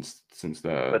shows since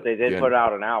that. But they did put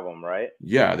out an album, right?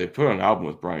 Yeah, they put out an album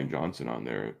with Brian Johnson on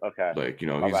there. Okay. Like,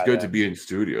 he's good to be in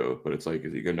studio, but it's like,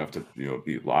 is he good enough to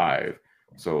be live?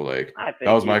 So like,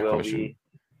 that was my question.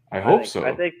 I hope so.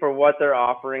 I think for what they're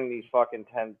offering these fucking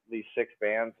these 6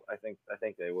 bands, I think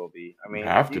they will be. I mean,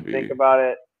 if you think about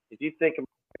it,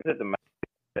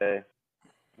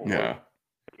 yeah.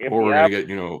 Or we're gonna get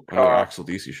another Axl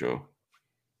DC show.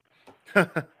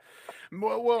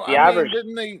 well,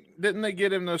 didn't they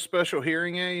get him those special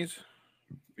hearing aids?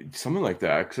 Something like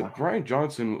that. Except Brian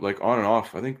Johnson, like on and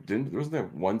off, I think wasn't there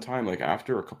one time like a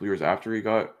couple years after he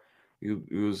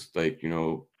was like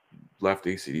left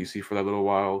AC/DC for that little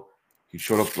while. He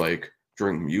showed up like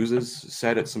during Muse's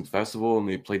set at some festival, and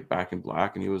they played Back in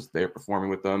Black, and he was there performing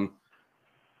with them.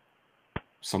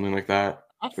 Something like that.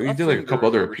 He did like a couple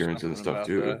other appearances and stuff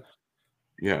too. That.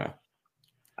 Yeah.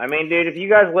 I mean, dude, if you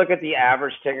guys look at the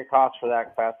average ticket cost for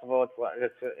that festival, it's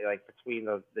like between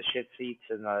the shit seats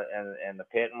and the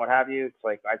pit and what have you, it's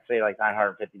like I'd say like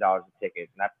 $950 a ticket,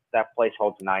 and that place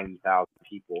holds 90,000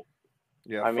 people.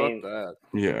 Yeah, I mean, that.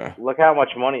 Yeah. Look how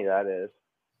much money that is.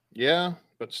 Yeah,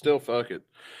 but still, fuck it.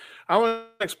 I want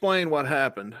to explain what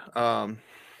happened.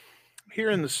 Here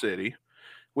in the city,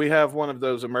 we have one of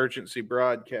those emergency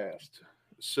broadcast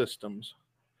systems,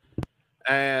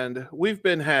 and we've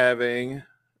been having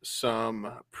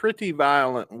some pretty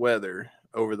violent weather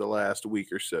over the last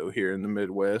week or so here in the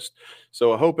Midwest.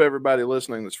 So I hope everybody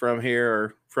listening that's from here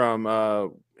or from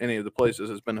any of the places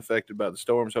that's been affected by the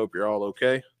storms, hope you're all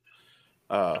okay.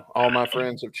 All my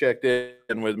friends have checked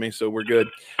in with me, so we're good.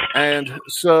 And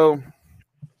so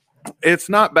it's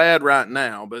not bad right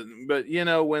now, but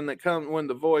when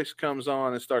the voice comes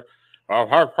on and starts, you'll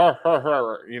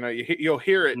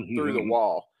hear it through the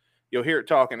wall. You'll hear it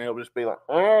talking. It'll just be like,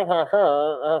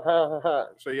 so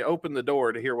you open the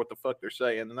door to hear what the fuck they're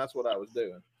saying, and that's what I was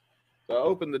doing. So I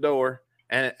opened the door,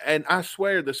 and I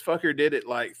swear this fucker did it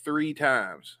like 3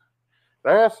 times.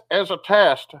 This is a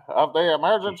test of the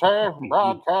emergency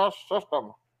broadcast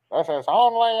system. This is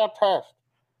only a test.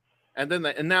 And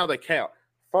now they count.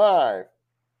 5,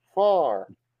 4,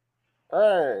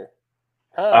 3.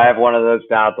 I have one of those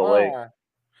down at the lake.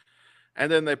 And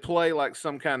then they play like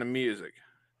some kind of music.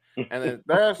 And then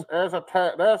this was a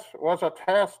test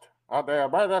of the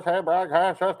emergency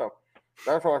broadcast system.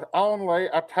 This was only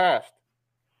a test.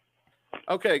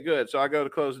 Okay, good. So I go to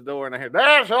close the door and I hear,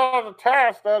 this was a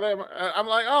test of them. I'm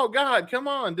like, oh God, come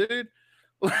on, dude.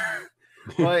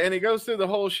 And he goes through the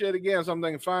whole shit again. So I'm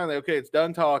thinking, finally, okay, it's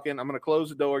done talking. I'm going to close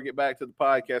the door, get back to the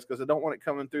podcast because I don't want it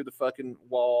coming through the fucking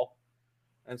wall.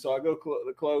 And so I go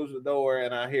close the door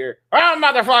and I hear, oh,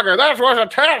 motherfucker, this was a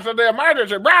test of the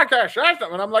emergency broadcast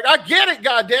system. And I'm like, I get it,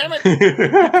 goddammit.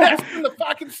 You're testing the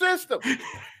fucking system.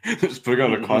 Just put it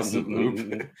on a constant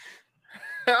loop.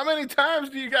 How many times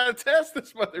do you got to test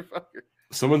this motherfucker?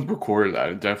 Someone's recorded that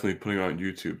and definitely putting it on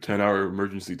YouTube. 10-hour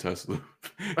emergency test loop.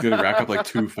 Gonna rack up like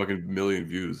 2 fucking million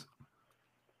views.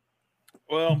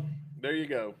 Well, there you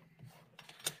go.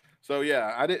 So,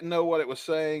 yeah, I didn't know what it was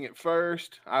saying at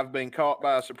first. I've been caught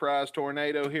by a surprise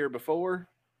tornado here before.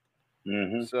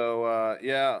 Mm-hmm. So,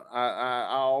 I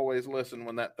always listen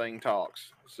when that thing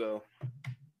talks. So,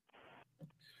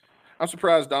 I'm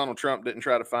surprised Donald Trump didn't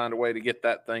try to find a way to get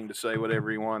that thing to say whatever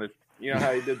he wanted. You know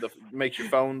how he did makes your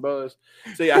phone buzz?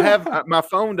 See, my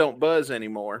phone don't buzz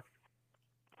anymore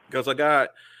because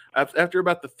after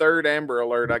about the 3rd Amber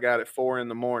Alert I got at 4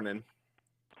 a.m,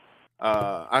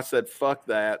 I said, fuck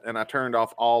that. And I turned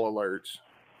off all alerts.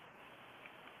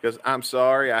 Because I'm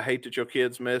sorry. I hate that your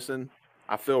kid's missing.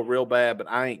 I feel real bad, but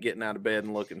I ain't getting out of bed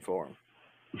and looking for him.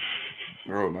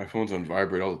 Bro, my phone's on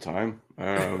vibrate all the time.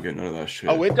 I don't get none of that shit.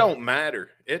 Oh, it don't matter.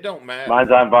 It don't matter.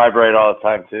 Mine's on vibrate all the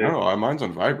time too. No, mine's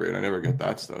on vibrate. I never get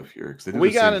that stuff here.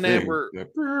 We got an Amber.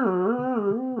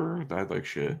 That like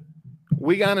shit.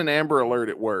 We got an Amber Alert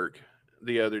at work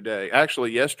the other day.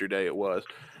 Actually, yesterday it was.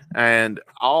 And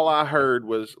all I heard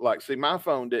was like, see, my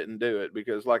phone didn't do it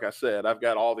because, like I said, I've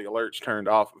got all the alerts turned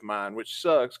off of mine, which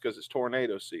sucks because it's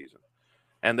tornado season.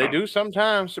 And they do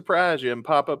sometimes surprise you and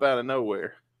pop up out of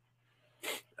nowhere.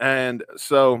 And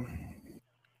so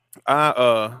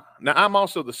now I'm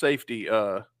also the safety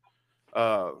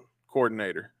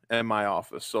coordinator in my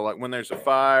office. So like when there's a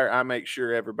fire, I make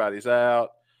sure everybody's out.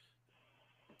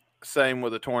 Same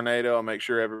with a tornado, I make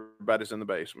sure everybody's in the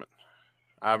basement.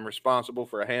 I'm responsible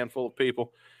for a handful of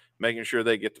people, making sure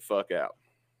they get the fuck out.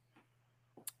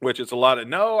 Which is a lot of,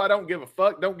 no, I don't give a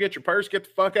fuck. Don't get your purse. Get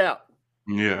the fuck out.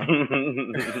 Yeah.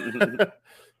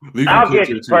 I'll get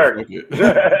your purse.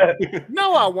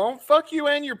 No, I won't. Fuck you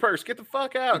and your purse. Get the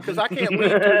fuck out because I can't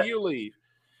leave until you leave.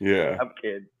 Yeah. I'm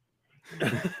kidding.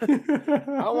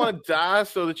 I want to die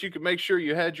so that you can make sure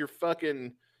you had your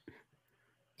fucking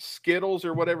Skittles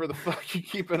or whatever the fuck you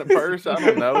keep in a purse. I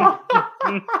don't know.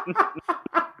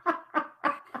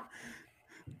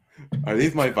 I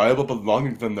leave my valuable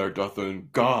belongings in there, Dustin.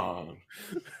 Gone.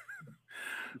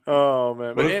 Oh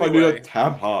man! What if anyway, I need a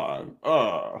tampon?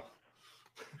 Oh.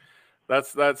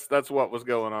 That's what was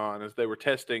going on. Is they were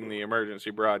testing the emergency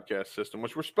broadcast system,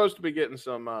 which we're supposed to be getting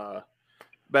some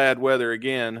bad weather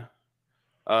again,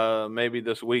 maybe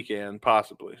this weekend,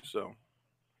 possibly. So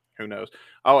who knows?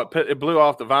 Oh, it blew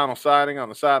off the vinyl siding on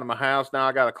the side of my house. Now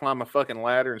I got to climb a fucking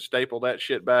ladder and staple that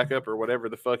shit back up, or whatever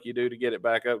the fuck you do to get it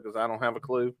back up, because I don't have a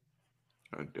clue.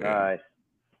 Nice.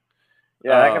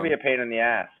 Yeah, that can be a pain in the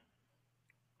ass.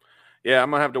 Yeah, I'm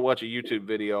gonna have to watch a YouTube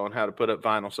video on how to put up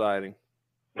vinyl siding.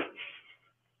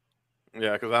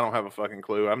 Yeah, because I don't have a fucking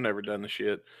clue. I've never done the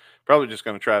shit. Probably just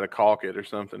gonna try to caulk it or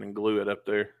something and glue it up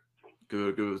there.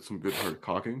 Give it some good hard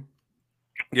caulking.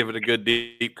 Give it a good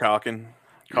deep caulking.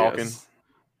 Yes.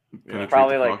 Yeah.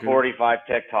 Probably like caulking. 45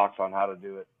 TikToks on how to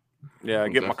do it. Yeah,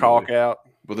 get my caulk out.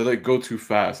 But they like go too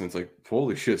fast, and it's like,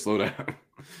 holy shit, slow down.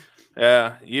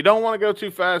 Yeah, you don't want to go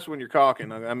too fast when you're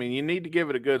caulking. I mean, you need to give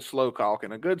it a good slow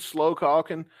caulking. A good slow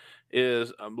caulking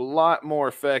is a lot more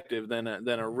effective than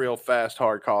a real fast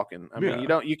hard caulking. I mean,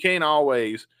 you can't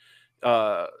always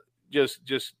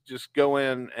just go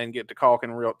in and get to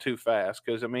caulking real too fast,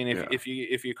 because I mean, if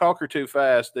you caulk her too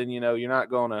fast, then you're not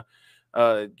going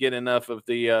to get enough of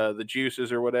the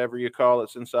juices or whatever you call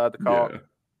it's inside the caulk.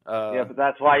 Yeah, but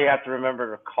that's why you have to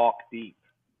remember to caulk deep.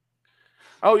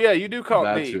 Oh yeah, you do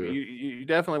caulk deep. You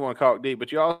definitely want to caulk deep,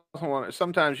 but you also want.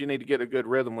 Sometimes you need to get a good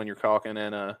rhythm when you're caulking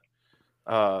and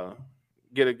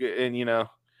get a good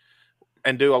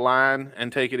and do a line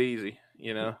and take it easy.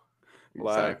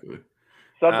 Exactly.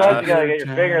 Sometimes you gotta get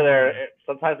your finger there.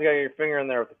 Sometimes you gotta get your finger in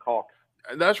there with the caulk.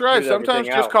 That's right. Sometimes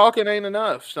just caulking ain't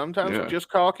enough. Sometimes just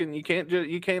caulking, you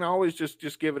can't always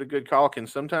just give it a good caulking.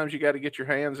 Sometimes you got to get your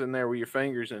hands in there with your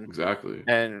fingers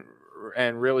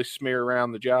and really smear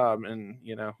around the job, and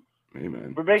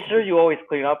Amen. But make sure you always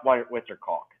clean up with your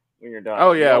caulk when you're done.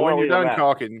 Oh yeah, when you're done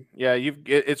caulking,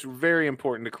 it's very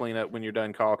important to clean up when you're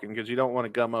done caulking, because you don't want to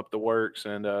gum up the works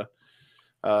and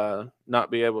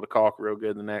not be able to caulk real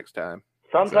good the next time.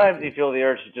 Sometimes you feel the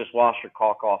urge to just wash your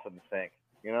caulk off in the sink.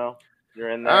 You're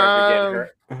in there,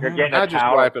 you're getting a I just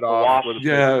towel wipe it off.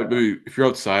 Yeah, maybe if you're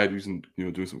outside using,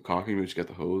 doing some caulking, maybe just get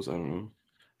the hose. I don't know.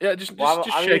 Yeah, just I'm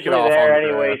shake it off. There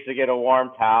anyways to get a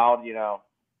warm towel, clean off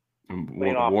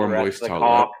warm, the rest moist of the towel.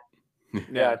 caulk.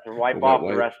 Yeah, to wipe off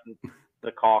the rest of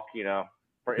the caulk,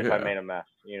 if I made a mess,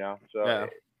 So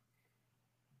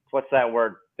what's that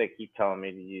word they keep telling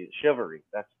me to use? Chivalry.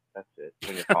 That's it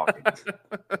when you're caulking.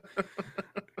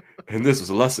 And this was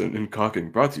a lesson in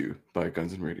caulking brought to you by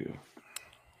Guns and Radio.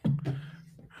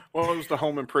 What was the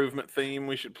home improvement theme?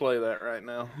 We should play that right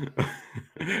now.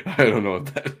 I don't know what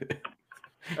that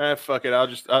is. Fuck it. I'll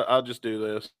just do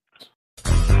this.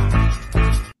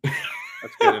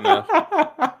 That's good enough.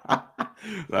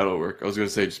 That'll work. I was gonna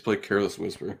say just play Careless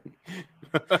Whisper.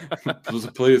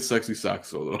 Just play a sexy sax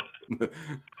solo.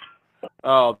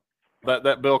 Oh,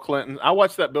 that Bill Clinton. I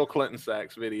watched that Bill Clinton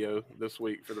sax video this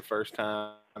week for the first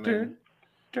time in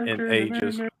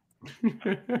ages.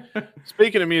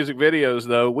 Speaking of music videos,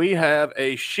 though, we have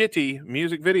a shitty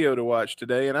music video to watch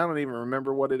today, and I don't even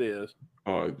remember what it is.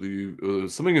 Oh, I believe it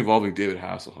was something involving David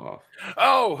Hasselhoff.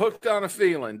 Oh, Hooked on a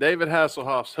Feeling. David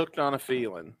Hasselhoff's Hooked on a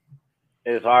Feeling.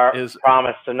 is our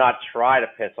promise to not try to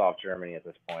piss off Germany at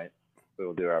this point. We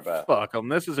will do our best. Fuck them.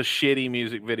 This is a shitty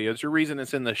music video. It's the reason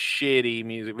it's in the shitty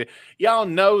music video. Y'all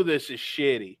know this is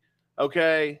shitty,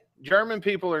 okay? German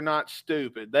people are not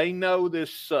stupid. They know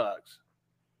this sucks.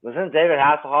 Isn't David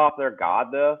Hasselhoff their god,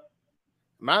 though?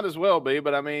 Might as well be,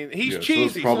 but I mean, he's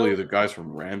cheesy. So probably the guys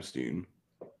from Rammstein.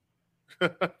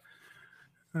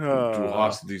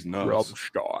 Lost these nuts.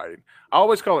 Rammstein. I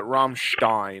always call it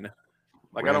Rammstein.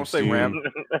 Like I don't say Ram.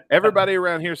 Everybody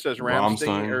around here says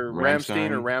Rammstein or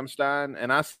Rammstein,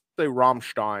 and I say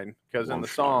Rammstein because in the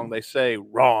song they say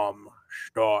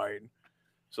Rammstein.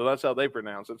 So that's how they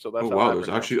pronounce it. So that's how there's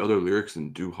actually other lyrics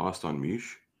than Du hast an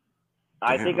mich.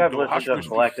 I think I've listened to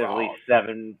collectively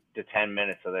 7 to 10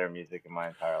 minutes of their music in my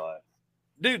entire life.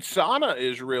 Dude, Sauna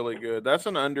is really good. That's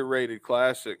an underrated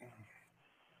classic.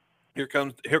 Here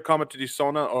cometh die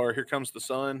Sonne, or Here Comes the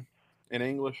Sun in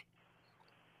English.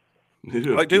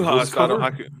 Like Du hast,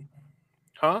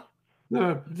 huh?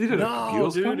 No,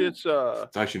 dude, it's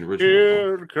actually an original.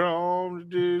 Here comes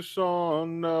the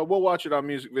sun. We'll watch it on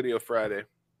Music Video Friday.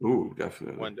 Ooh,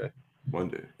 definitely. One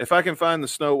day. If I can find the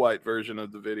Snow White version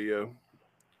of the video,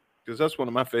 because that's one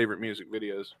of my favorite music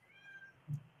videos.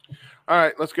 All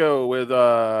right, let's go with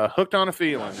Hooked on a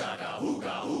Feeling.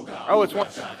 Oh, it's one.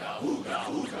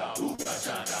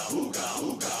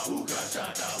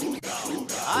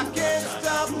 I can't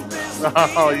stop this.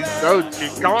 Oh, he's so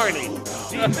corny.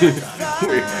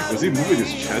 Wait, was he moving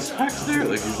his chest packs there?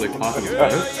 Like he's like popping his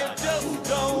chest?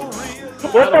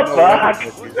 What the fuck?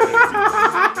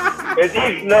 Is he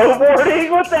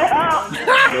snowboarding? What the hell?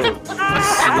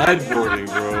 Sledboarding,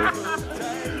 bro.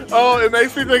 Oh, it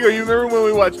makes me think of, you remember when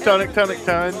we watched Tonic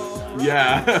Ton?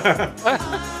 Yeah.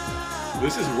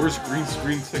 This is worse green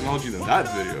screen technology than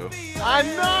that video. I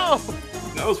know.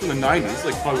 That was from the 90s.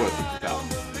 Like probably what,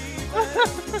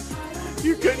 2000.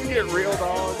 You couldn't get real,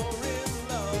 dog.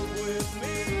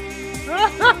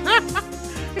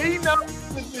 He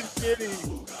knows this is shitty.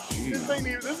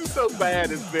 This is so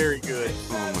bad. It's very good.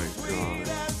 Oh my god.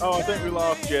 Oh, I think we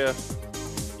lost Jeff.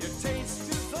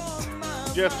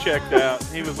 Jeff checked out.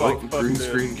 He was like, fuck green this.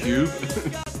 Screen cube.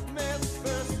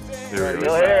 There we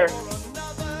go. Here.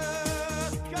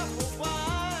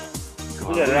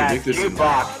 Look at that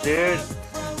jukebox, dude.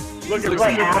 Look at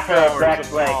like after a crack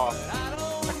play.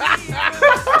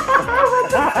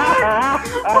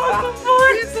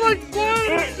 He's like,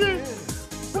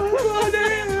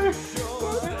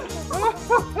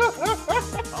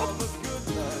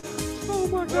 oh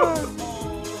my god.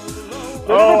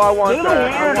 Oh, I want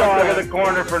that. I want that in the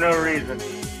corner for no reason.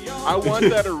 I want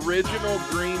that original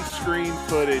green screen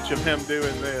footage of him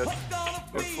doing this.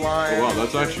 With flying. Oh, wow,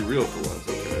 that's actually real for once.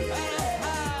 Okay.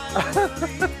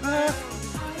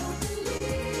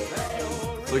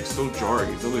 It's like so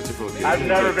jarring. It's only different. I've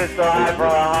never been so high for a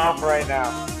hop right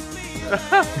now.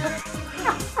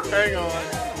 Hang on.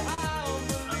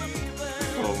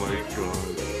 Oh my god.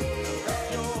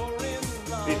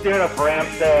 He's doing a Bram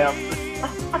Stam.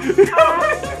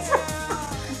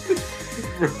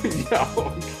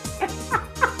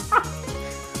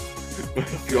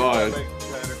 God.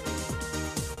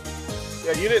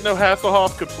 Yeah, you didn't know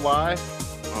Hasselhoff could fly?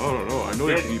 I don't know. I know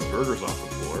he can eat burgers off the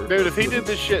floor. Dude, if he did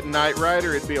this shit in Knight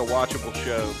Rider, it'd be a watchable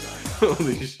show.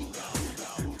 Holy shit.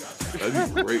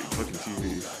 That'd be great fucking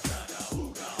TV.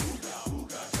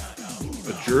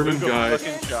 A German guy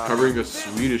covering a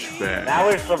Swedish bag. Now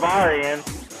we're Savarian.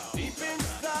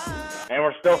 And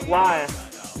we're still flying.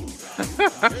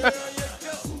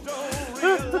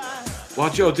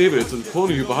 Watch out, David. It's a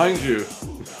pony behind you.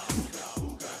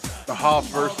 The Hoff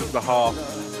versus the Hoff.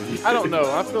 I don't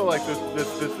know. I feel like this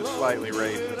is slightly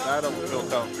racist. I don't feel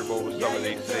comfortable with some of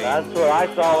these scenes. That's what I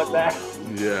saw with that.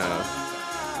 Yeah.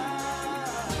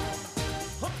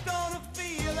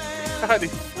 God,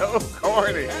 he's so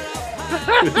corny.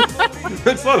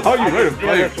 That's not how you ride a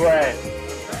bike.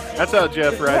 That's how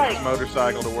Jeff rides his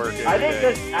motorcycle to work every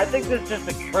day. I think this just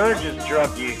encourages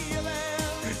drug use.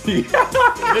 Dude,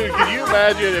 can you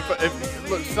imagine if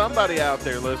look, somebody out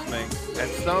there listening at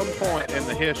some point in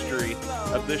the history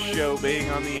of this show being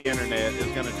on the internet is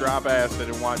going to drop acid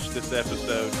and watch this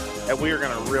episode, and we are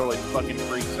going to really fucking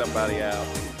freak somebody out.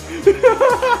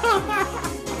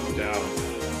 Down.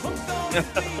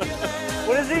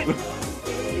 What is it?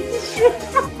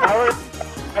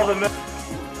 All the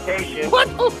medication. What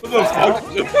the fuck?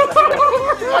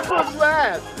 What was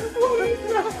that?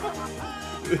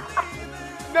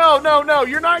 No,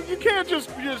 you're not. You can't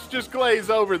just glaze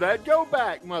over that. Go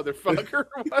back, motherfucker.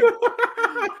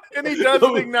 And he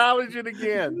doesn't acknowledge it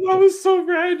again. That was so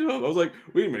random. I was like,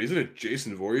 wait a minute, isn't it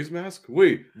Jason Voorhees mask?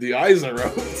 Wait, the eyes are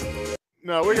out.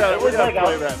 No, we gotta play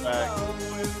that back.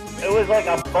 It was like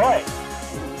a butt.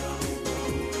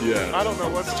 Yeah. I don't know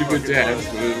what stupid dance.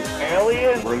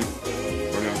 Alien? Running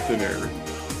on thin air.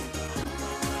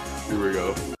 Here we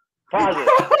go. Pause it.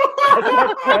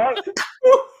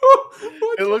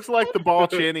 It looks like the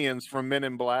Balchinians from Men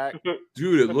in Black.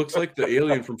 Dude, it looks like the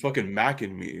alien from fucking Mac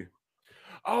and Me.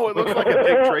 Oh, it looks like a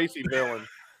Dick Tracy villain.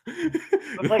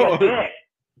 Looks like a dick.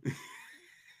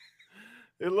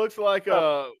 It looks like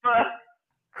a.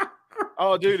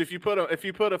 Oh, dude! If you put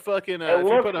a fucking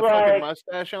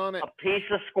mustache on it, a piece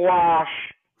of squash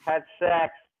had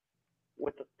sex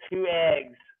with 2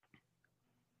 eggs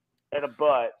and a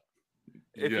butt.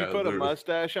 If you put a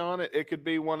mustache on it, it could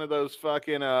be one of those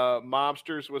fucking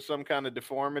mobsters with some kind of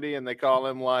deformity, and they call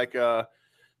him like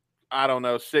I don't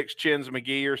know, Six Chins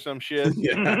McGee or some shit.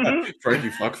 Yeah, Frankie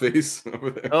Fuckface over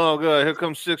there. Oh god, here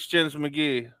comes Six Chins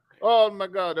McGee. Oh my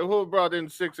god, who brought in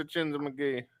Six Chins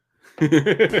McGee? Get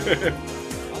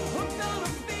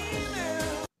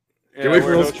away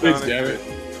from those kids, damn it.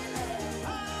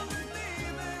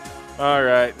 All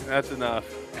right, that's enough.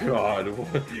 God,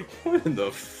 what in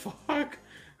the fuck?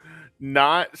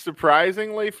 Not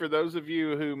surprisingly, for those of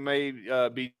you who may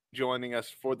be joining us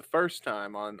for the first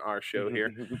time on our show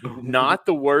here, not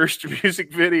the worst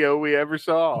music video we ever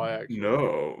saw, actually.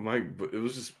 No, it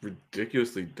was just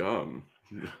ridiculously dumb.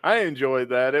 I enjoyed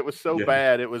that. It was so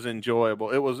bad, it was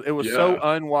enjoyable. It was so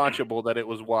unwatchable that it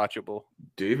was watchable.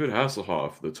 David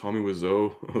Hasselhoff, the Tommy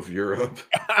Wiseau of Europe.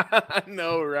 I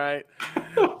know, right?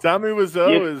 Tommy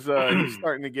Wiseau is he's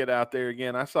starting to get out there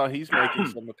again. I saw he's making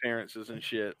some appearances and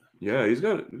shit. Yeah, he's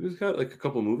got like a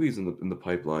couple movies in the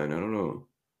pipeline. I don't know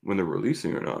when they're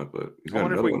releasing or not, but he's got I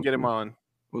wonder if we can get him on.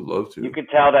 Would love to. You could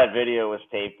tell that video was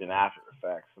taped in After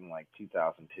Effects in like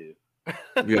 2002.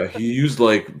 Yeah, he used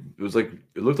it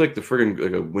looked like the friggin'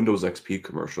 like a Windows XP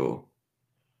commercial.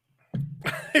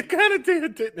 It kind of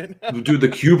did, didn't it? Dude, the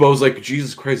cube, I was like,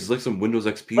 Jesus Christ, it's like some Windows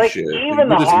XP like, shit. Even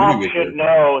the Hawk should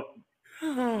know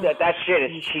that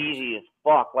shit is cheesy as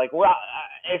fuck. Like, well,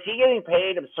 is he getting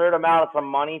paid absurd amounts of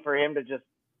money for him to just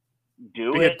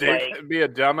do it? Be a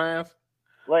dumbass?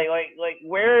 Like,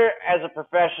 where as a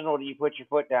professional do you put your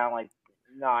foot down? Like,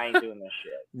 no, I ain't doing this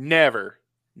shit. Never.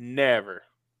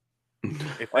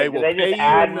 If they will they pay just you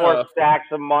add enough, more stacks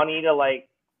of money to like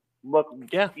look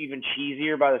even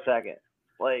cheesier by the second.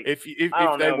 Like, if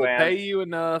they will pay you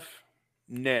enough,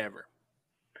 never.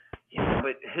 Yeah,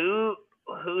 but who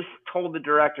told the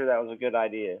director that was a good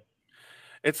idea?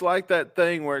 It's like that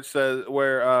thing where it says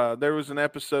there was an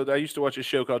episode. I used to watch a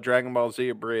show called Dragon Ball Z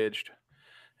Abridged,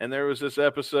 and there was this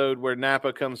episode where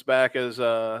Nappa comes back as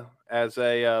a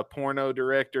porno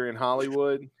director in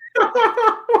Hollywood.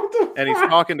 And he's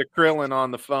talking to Krillin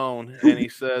on the phone, and he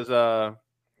says,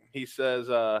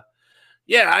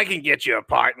 yeah, I can get you a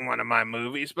part in one of my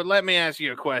movies, but let me ask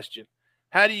you a question.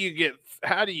 How do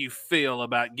you feel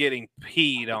about getting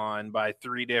peed on by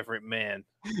 3 different men?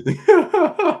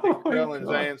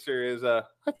 Krillin's answer is, I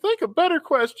think a better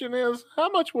question is, how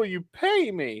much will you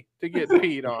pay me to get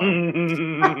peed on?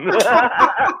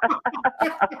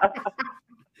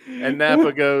 And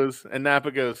Nappa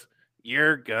goes,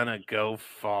 you're gonna go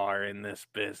far in this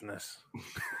business.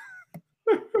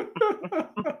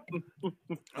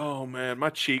 Oh man, my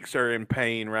cheeks are in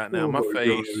pain right now. My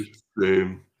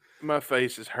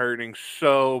face is hurting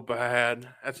so bad.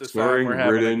 That's a sign we're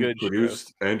having a good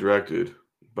produced show. And directed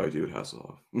by David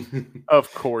Hasselhoff.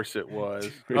 Of course it was.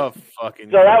 So that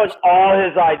was all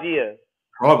his idea.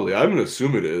 Probably. I'm gonna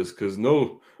assume it is, because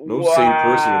no sane person would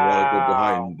want to go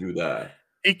behind and do that.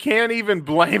 He can't even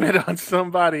blame it on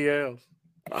somebody else.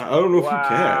 I don't know if he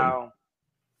can.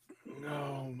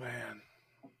 No, man.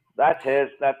 That's his.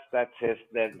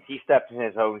 Then he stepped in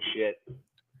his own shit.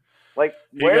 Like,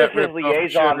 where's his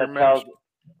liaison that tells?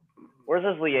 Where's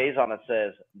his liaison that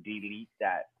says delete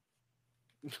that?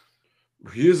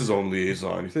 He is his own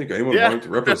liaison. You think anyone wanted to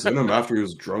represent him after he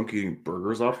was drunk eating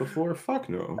burgers off the floor? Fuck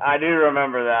no. I do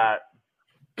remember that.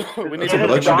 That's a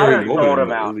legendary moment in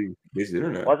the early days of the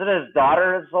internet. Wasn't his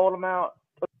daughter that sold him out?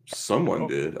 Someone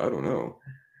did. I don't know.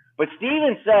 But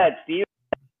Steven said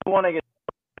want to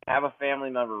have a family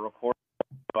member record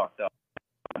fucked up.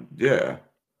 Yeah.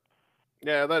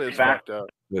 Yeah, that is fucked up.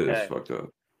 That is fucked up.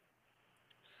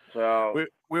 So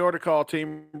we ought to call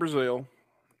Team Brazil,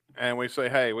 and we say,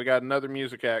 hey, we got another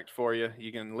music act for you.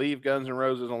 You can leave Guns N'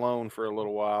 Roses alone for a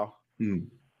little while.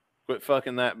 Quit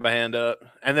fucking that band up.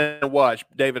 And then watch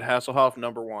David Hasselhoff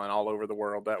 #1 all over the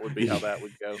world. That would be how that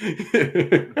would go.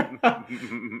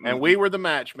 And we were the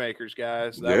matchmakers,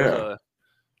 guys. That was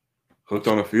Hooked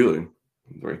on a Feeling.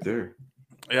 Right there.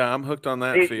 Yeah, I'm hooked on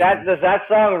that feeling. Does that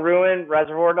song ruin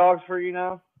Reservoir Dogs for you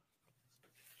now?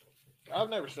 I've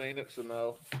never seen it, so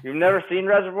no. You've never seen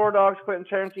Reservoir Dogs, Quentin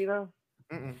Tarantino?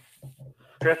 Mm-mm.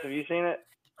 Chris, have you seen it?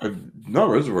 Not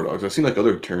Reservoir Dogs. I've seen like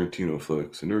other Tarantino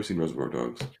flicks. I've never seen Reservoir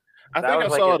Dogs. I think I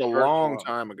saw it a long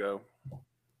time ago.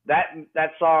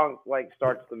 That song like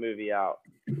starts the movie out.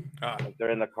 Like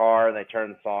they're in the car and they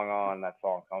turn the song on, and that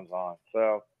song comes on.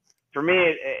 So for me,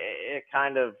 it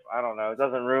kind of, I don't know, it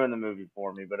doesn't ruin the movie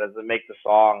for me, but does it make the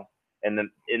song in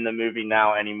the movie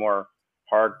now any more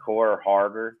hardcore or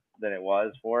harder than it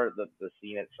was for it? The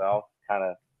scene itself kind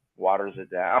of waters it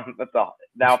down. But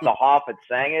now if the Hoff had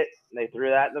sang it and they threw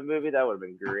that in the movie, that would have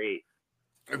been great.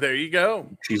 There you go.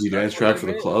 Cheesy dance track for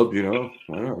the club, you know.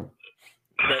 I don't know.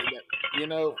 You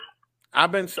know,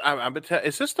 I've been.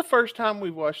 Is this the first time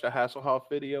we've watched a Hasselhoff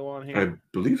video on here? I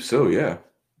believe so. Yeah.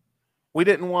 We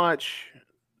didn't watch.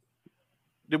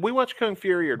 Did we watch Kung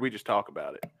Fury, or did we just talk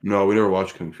about it? No, we never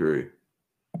watched Kung Fury.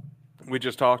 We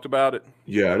just talked about it.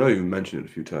 Yeah, I know you mentioned it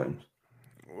a few times.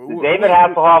 Did David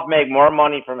Hasselhoff make more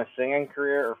money from a singing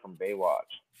career or from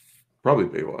Baywatch? Probably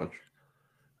Baywatch.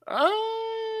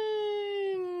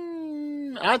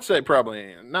 I'd say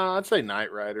probably no. I'd say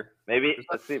Knight Rider. Maybe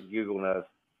let's see if Google knows.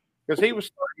 Because he was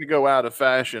starting to go out of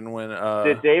fashion when.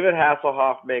 Did David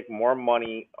Hasselhoff make more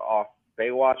money off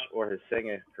Baywatch or his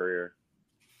singing career?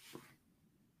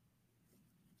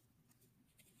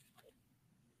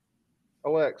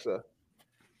 Alexa,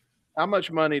 how much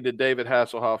money did David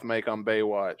Hasselhoff make on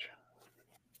Baywatch?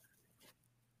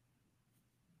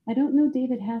 I don't know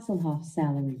David Hasselhoff's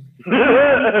salary.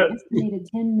 Estimated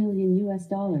 $10 million.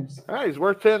 Oh, he's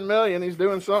worth $10 million. He's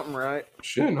doing something right.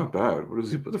 Shit, not bad.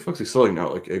 What the fuck's he selling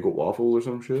now? Like egg waffles or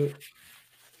some shit?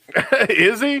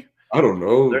 Is he? I don't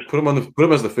know. Put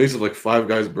him as the face of like Five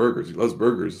Guys Burgers. He loves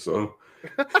burgers, so.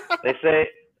 They say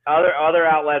other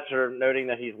outlets are noting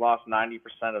that he's lost 90%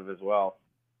 of his wealth.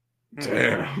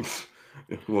 Damn.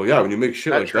 Well, yeah, when you make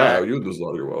shit like that, you lose a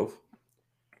lot of your wealth.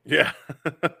 Yeah.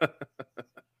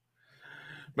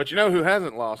 But you know who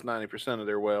hasn't lost 90% of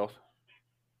their wealth?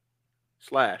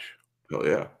 Slash. Oh,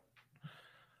 yeah.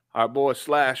 Our boy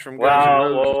Slash from Guns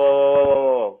N' Roses.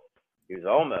 Whoa. He was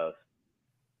almost.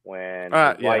 When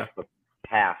his wife was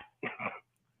half.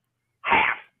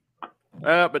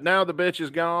 But now the bitch is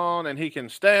gone, and he can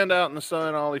stand out in the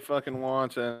sun all he fucking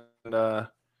wants. And I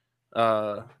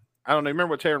don't know. Remember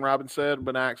what Taron Robbins said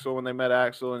when they met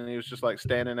Axl, and he was just like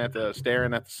staring at the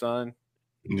sun.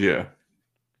 Yeah.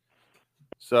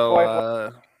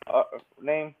 So,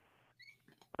 name?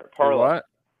 Parla. What?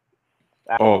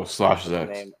 Oh, Slash's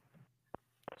ex.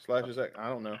 Slash's ex. I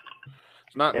don't know.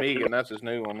 It's not Megan. That's his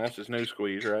new one. That's his new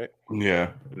squeeze, right?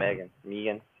 Yeah. Megan,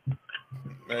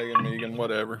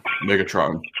 whatever.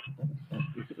 Megatron.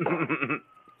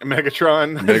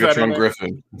 Megatron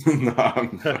Griffin. No,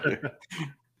 I'm sorry.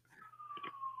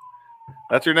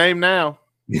 That's her name now.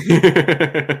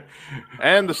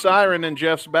 And the siren in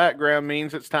Jeff's background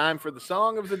means it's time for the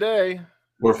song of the day.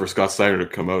 Or for Scott Steiner to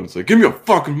come out and say, "Give me a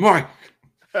fucking mic."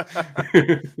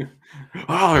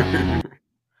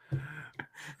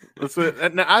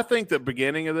 Now, I think the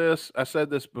beginning of this, I said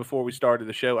this before we started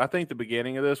the show, I think the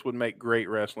beginning of this would make great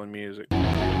wrestling music. Oh,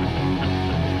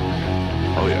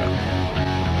 yeah.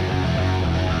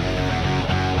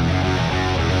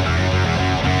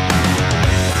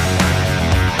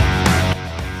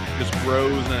 Just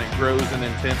grows and it grows in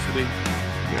intensity.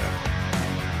 Yeah.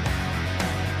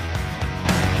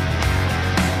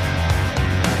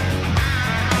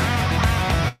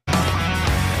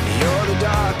 You're the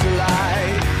dark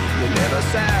light. You're never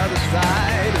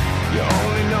satisfied. You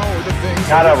only know the things.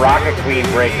 Got a Rocket Queen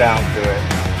breakdown to it.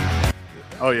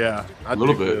 Oh yeah, a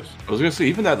little bit. I was gonna say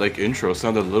even that like intro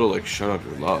sounded a little like "Shut Up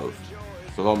Your Love."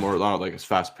 It's a lot like it's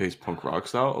fast-paced punk rock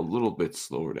style, a little bit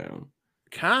slower down.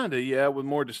 Kinda, yeah, with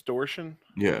more distortion.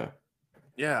 Yeah.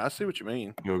 Yeah, I see what you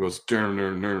mean. You know, it goes down,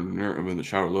 and then the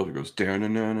Shower of Love, it goes down.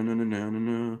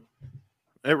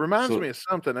 It reminds me of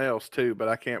something else too, but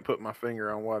I can't put my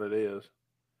finger on what it is.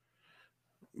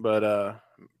 But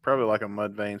probably like a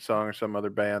Mudvayne song or some other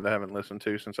band I haven't listened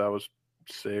to since I was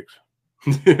 6.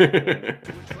 And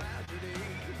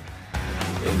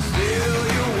still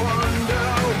you wonder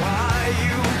why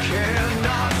you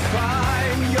cannot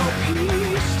find your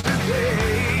peace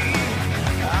today.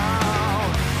 Oh,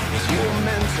 as you were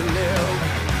meant to live,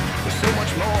 there's so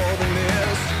much more than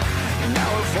this. And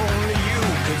now if only you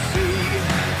could see,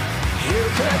 you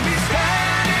could be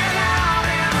standing out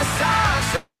in the sun.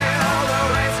 Still the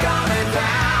rain's coming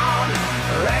down,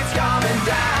 the rain's coming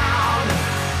down.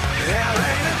 There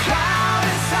ain't a cloud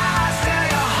inside, still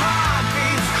your heart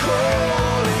beats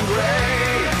cold and gray.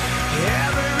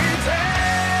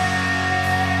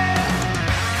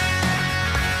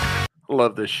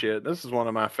 love this shit. This is one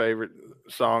of my favorite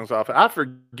songs off. I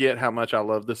forget how much I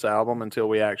love this album until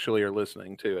we actually are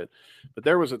listening to it. But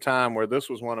there was a time where this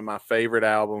was one of my favorite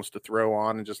albums to throw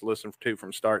on and just listen to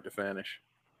from start to finish.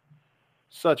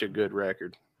 Such a good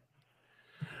record.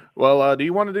 Well, do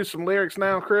you want to do some lyrics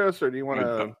now, Chris, or do you want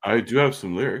to? I do have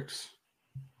some lyrics.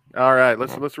 All right,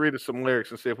 let's read us some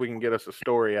lyrics and see if we can get us a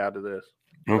story out of this.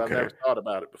 Okay. I've never thought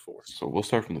about it before. So we'll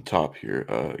start from the top here.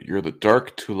 You're the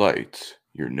dark to light.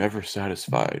 You're never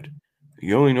satisfied.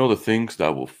 You only know the things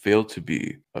that will fail to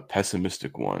be. A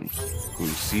pessimistic one who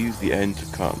sees the end to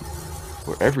come,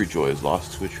 where every joy is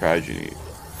lost to a tragedy.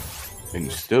 And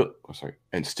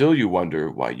still you wonder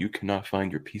why you cannot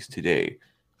find your peace today.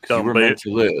 Because you were meant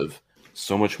to live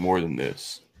so much more than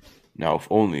this. Now, if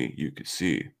only you could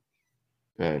see.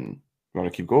 Then, you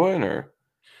want to keep going, or?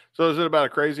 So is it about a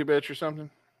crazy bitch or something?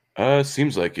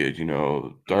 Seems like it,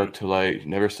 dark to light,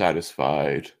 never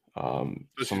satisfied. So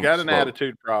she's got an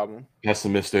attitude problem.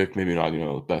 Pessimistic, maybe not,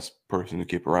 the best person to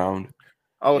keep around.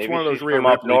 Oh, it's Maybe one of those she's Rhea from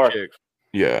up Ripley north. chicks.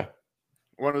 Yeah.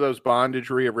 One of those bondage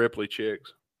Rhea Ripley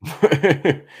chicks.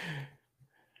 I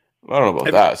don't know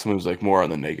about that. Someone who's like more on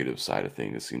the negative side of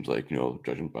things. It seems like,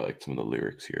 judging by like some of the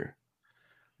lyrics here.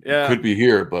 Yeah. You could be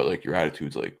here, but like your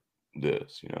attitude's like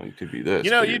this, you could be this.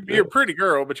 You're a pretty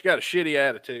girl, but you got a shitty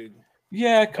attitude.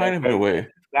 Yeah, kind of in a way.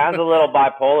 Sounds a little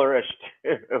bipolarish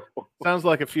too. Sounds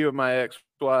like a few of my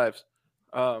ex-wives.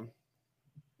 A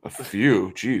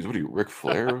few? Jeez, what are you, Ric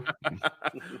Flair?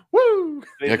 Woo!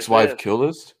 The ex-wife kill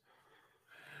list?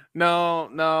 No,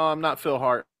 I'm not Phil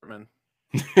Hartman.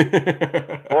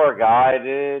 Poor guy,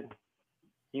 dude.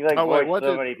 He voiced so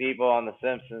did... many people on The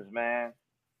Simpsons, man.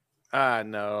 I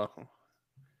know.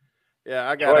 Yeah,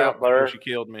 I got out before she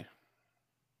killed me.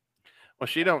 What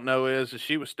she don't know is that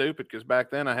she was stupid because back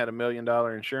then I had $1 million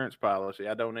insurance policy.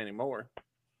 I don't anymore.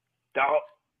 Don't.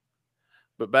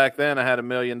 But back then I had $1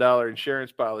 million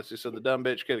insurance policy, so the dumb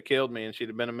bitch could have killed me and she'd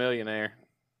have been a millionaire.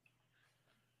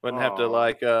 Wouldn't have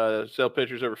to sell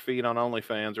pictures of her feet on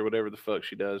OnlyFans or whatever the fuck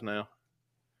she does now.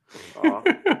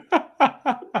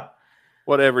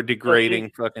 Whatever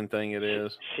degrading fucking thing it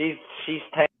is. She's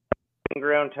taking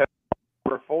grown to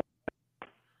over 4.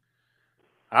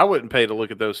 I wouldn't pay to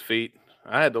look at those feet.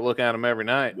 I had to look at them every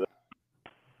night. We're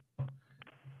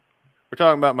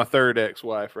talking about my third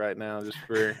ex-wife right now, just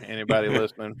for anybody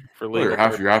listening. For legal,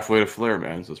 you're halfway to Flair,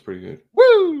 man. So it's pretty good.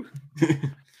 Woo!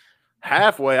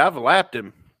 Halfway. I've lapped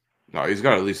him. No, he's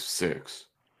got at least 6.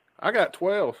 I got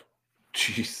 12.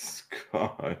 Jesus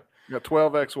God. I got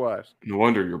 12 ex-wives. No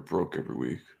wonder you're broke every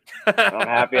week. I'm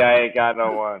happy I ain't got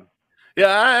no one. Yeah,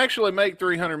 I actually make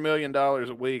 $300 million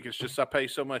a week. It's just I pay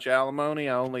so much alimony,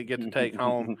 I only get to take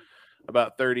home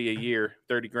about $30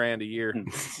 grand a year.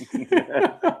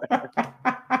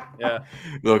 Yeah.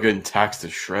 They're getting taxed to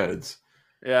shreds.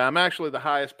 Yeah, I'm actually the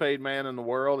highest paid man in the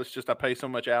world. It's just I pay so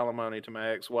much alimony to my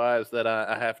ex-wives that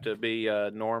I have to be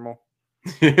normal.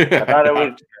 I thought it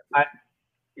was...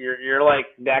 You're like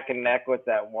neck and neck with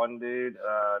that one dude,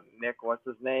 Nick, what's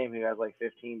his name? Who has like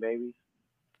 15 babies?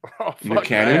 Oh, Nick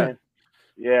Cannon?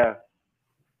 Yeah.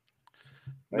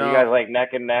 No. You guys like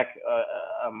neck and neck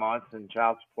a month in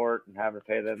child support and have her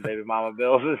pay them baby mama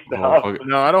bills and stuff.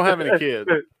 No, I don't have any kids.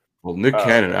 Well, Nick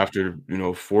Cannon, after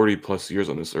 40 plus years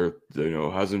on this earth,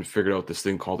 hasn't figured out this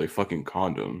thing called a fucking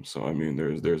condom. So I mean,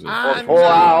 there's a pull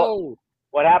out.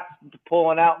 What happened to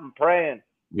pulling out and praying?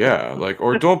 Yeah,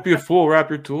 or don't be a fool, wrap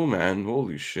your tool, man.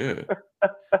 Holy shit.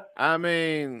 I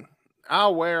mean,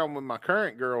 I'll wear them with my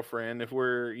current girlfriend if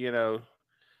we're,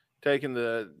 taking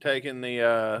the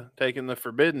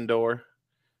forbidden door.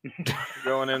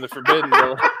 Going in the forbidden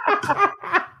door.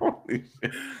 Holy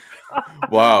shit.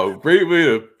 Wow, great way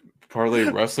to parlay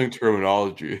wrestling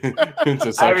terminology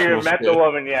into sexual I haven't even met shit. the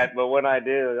woman yet, but when I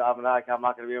do, I'm not going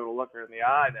to be able to look her in the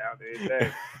eye now, dude.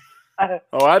 Hey.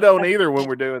 Oh, I don't either when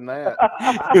we're doing that.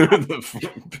 The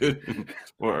forbidden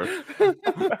door.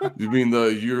 You mean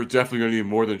you're definitely going to need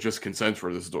more than just consent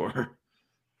for this door.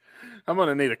 I'm going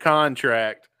to need a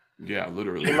contract. Yeah,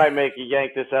 literally. She might make you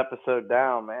yank this episode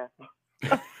down, man.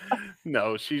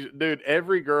 No, dude,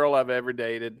 every girl I've ever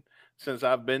dated since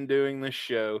I've been doing this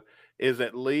show is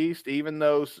at least, even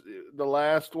though the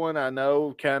last one I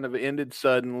know kind of ended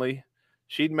suddenly,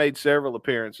 she'd made several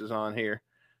appearances on here.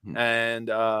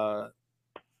 And all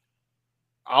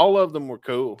of them were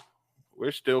cool.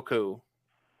 We're still cool.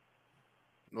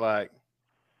 Like,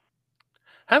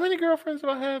 how many girlfriends do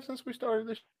I have since we started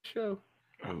this show?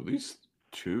 At least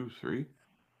 2, 3.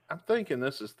 I'm thinking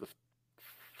this is the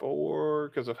 4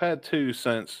 because I've had 2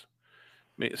 since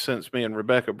me and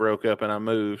Rebecca broke up and I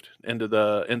moved into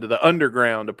the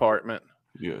underground apartment.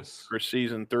 Yes. For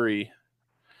season 3.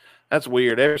 That's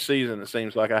weird. Every season it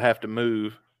seems like I have to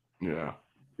move. Yeah.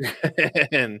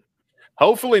 And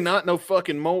hopefully not no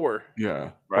fucking more.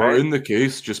 Yeah. Right. Or in the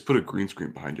case, just put a green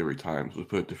screen behind every time. So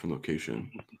put a different location.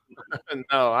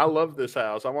 No, I love this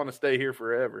house. I want to stay here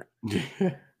forever.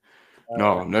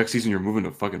 No, next season you're moving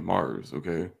to fucking Mars,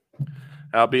 okay?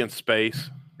 I'll be in space.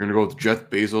 You're gonna go with Jeff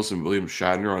Bezos and William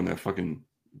Shatner on that fucking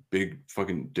big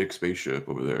fucking dick spaceship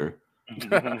over there.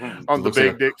 On the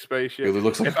big dick spaceship. It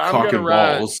looks like If a I'm cock gonna and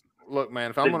ride- balls. Look, man,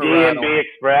 if The I'm gonna ride D&B on,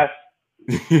 Express.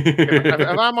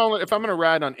 if I'm gonna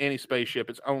ride on any spaceship,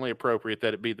 it's only appropriate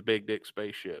that it be the big dick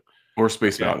spaceship. Or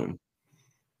Space Mountain.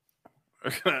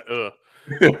 Ugh.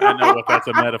 I know what that's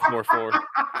a metaphor for.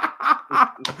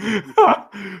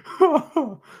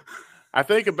 I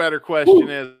think a better question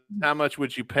is, how much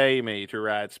would you pay me to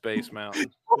ride Space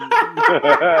Mountain?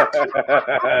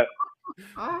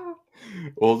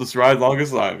 We'll just ride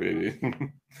longest line, baby.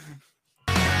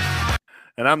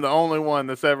 And I'm the only one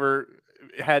that's ever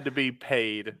had to be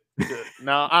paid.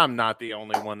 No, I'm not the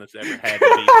only one that's ever had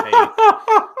to be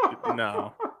paid.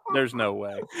 No, there's no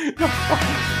way.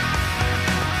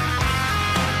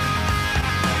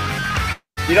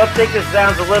 You don't think this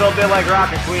sounds a little bit like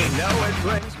Rocket Queen?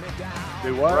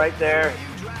 Do what? Right there.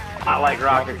 I like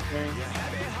Rocket Queen.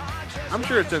 I'm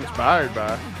sure it's inspired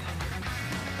by.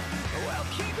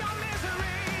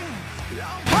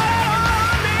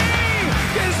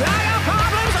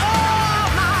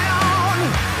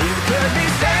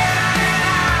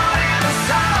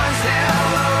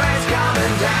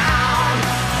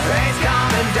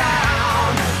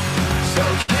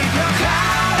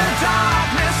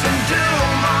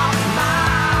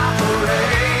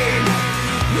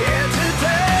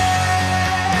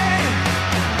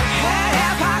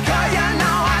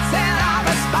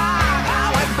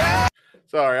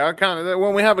 Sorry, I kind of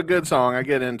when we have a good song, I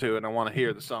get into it and I want to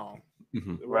hear the song.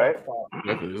 Mm-hmm. Right?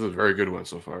 Definitely, this is a very good one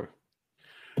so far.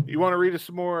 You want to read us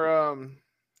some more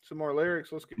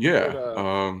lyrics? Let's get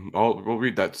we'll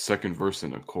read that second verse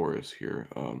in a chorus here.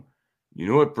 You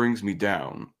know what brings me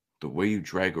down? The way you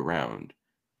drag around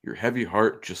your heavy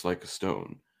heart just like a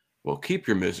stone. Well, keep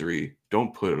your misery.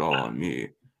 Don't put it all on me,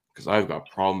 because I've got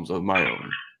problems of my own.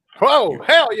 Whoa,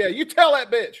 hell yeah, you tell that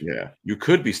bitch. Yeah, you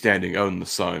could be standing out in the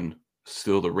sun.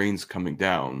 Still, the rain's coming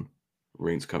down.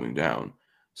 Rain's coming down.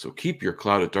 So keep your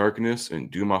cloud of darkness and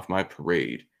doom off my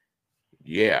parade.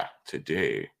 Yeah,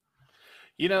 today.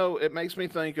 You know, it makes me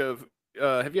think of,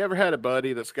 have you ever had a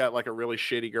buddy that's got like a really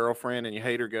shitty girlfriend and you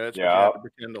hate her guts, but you have to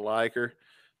pretend to like her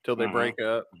till they break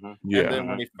up? Yeah. And then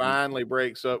when he finally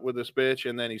breaks up with this bitch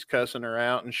and then he's cussing her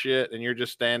out and shit, and you're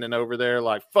just standing over there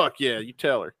like, fuck yeah, you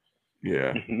tell her.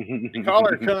 Yeah. You call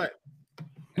her a cunt.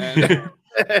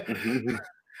 And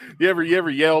you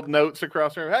ever yelled notes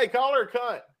across her? Hey, call her a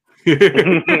cunt.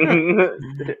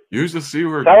 Use the C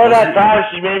word. Tell her that time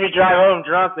she made me drive home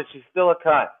drunk that she's still a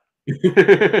cunt.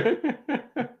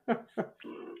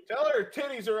 Tell her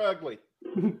titties are ugly.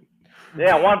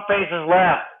 Yeah, one face is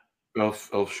left.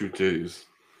 Elf shoot titties.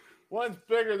 One's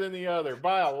bigger than the other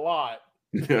by a lot.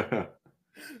 Yeah.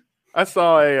 I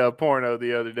saw a porno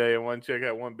the other day, and one chick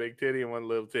had one big titty and one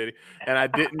little titty, and I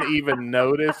didn't even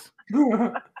notice.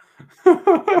 I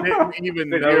didn't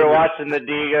even If know. you were watching the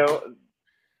Digo.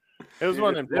 It was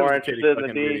one of them. It was a titty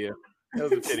fucking video. It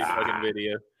was a titty fucking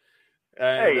video.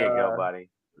 And, There you go, buddy.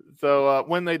 So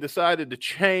when they decided to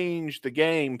change the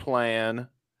game plan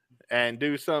and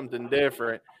do something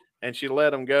different, and she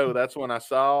let him go, that's when I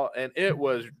saw, and it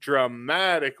was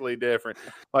dramatically different.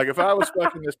 Like if I was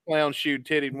fucking this clown shoe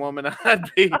tittied woman,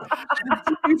 I'd be.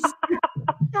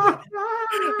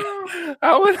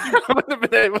 I wouldn't have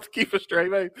been able to keep a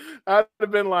straight face. I'd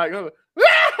have been like, what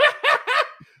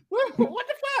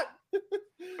the fuck?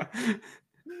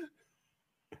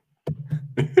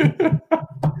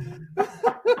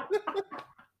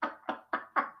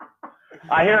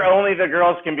 I hear only the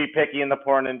girls can be picky in the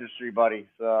porn industry, buddy.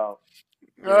 So,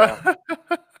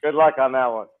 good luck on that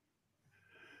one.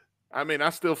 I mean, I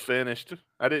still finished.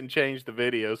 I didn't change the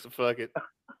video, so fuck it.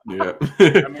 Yeah.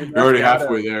 I mean, you're already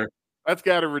halfway there. That's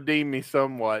got to redeem me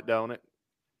somewhat, don't it?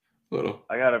 Little.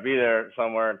 I got to be there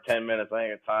somewhere in 10 minutes. I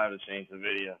ain't got time to change the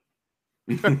video.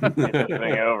 Get this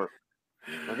thing over.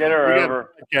 We'll get her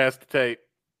over. Cast the tape.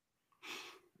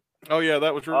 Oh, yeah,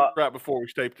 that was right before we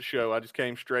taped the show. I just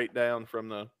came straight down from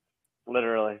the...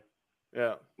 Literally.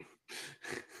 Yeah.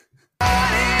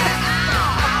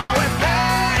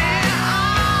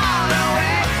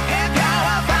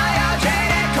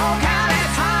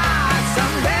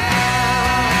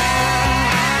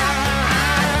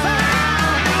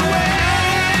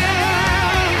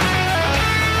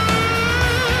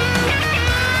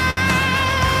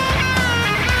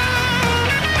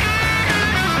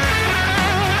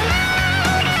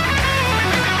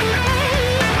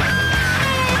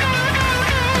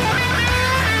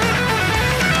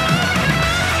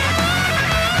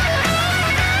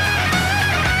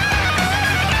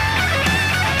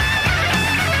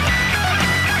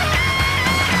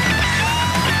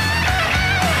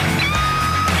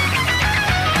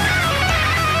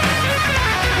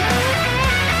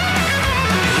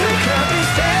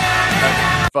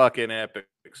 fucking epic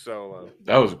solo.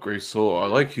 That was a great solo. I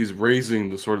like he's raising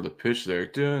the sort of the pitch there.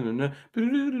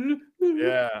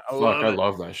 Yeah, I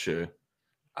love that shit.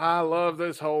 I love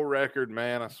this whole record,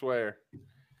 man. I swear.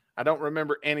 I don't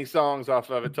remember any songs off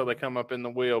of it till they come up in the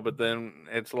wheel, but then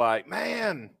it's like,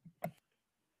 man,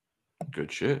 good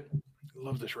shit.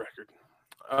 Love this record.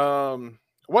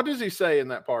 What does he say in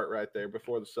that part right there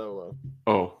before the solo?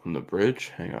 Oh, in the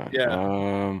bridge? Hang on.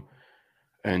 Yeah.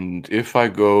 And if I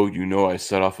go, you know I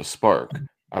set off a spark.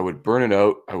 I would burn it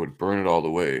out. I would burn it all the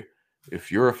way.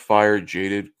 If you're a fire,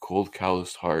 jaded, cold,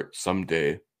 calloused heart,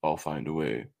 someday I'll find a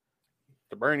way.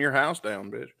 To burn your house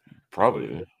down, bitch.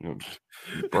 Probably.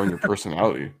 Burn your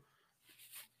personality.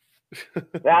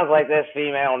 Sounds like this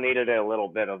female needed a little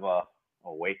bit of a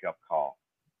wake-up call.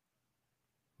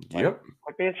 Yep.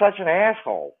 Like being such an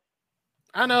asshole.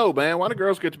 I know, man. Why do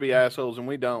girls get to be assholes and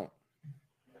we don't?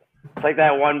 It's like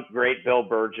that one great Bill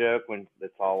Burr joke when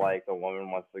it's all like the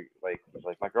woman wants to it's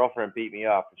like my girlfriend beat me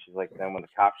up, and she's like, then when the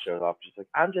cop shows up, she's like,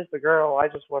 I'm just a girl, I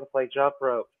just want to play jump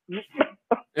rope. You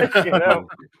know?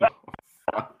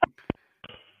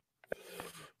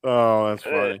 Oh, that's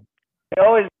funny. They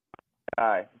always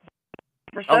die.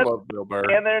 I love Bill Burr.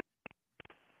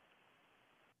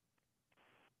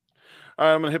 All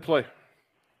right, I'm gonna hit play.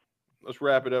 Let's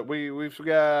wrap it up. We've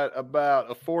got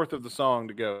about a fourth of the song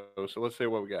to go, so let's see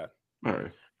what we got. All right.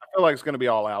 I feel like it's gonna be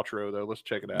all outro though. Let's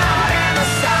check it out.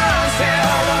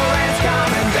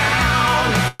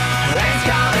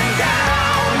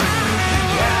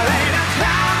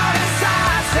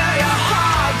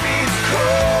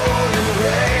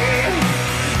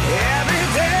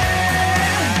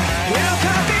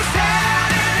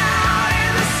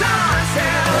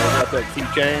 Got that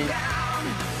keychain.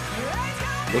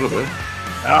 A little bit.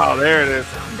 Oh, there it is.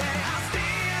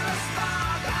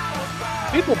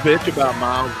 People bitch about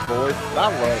Miles' voice, but I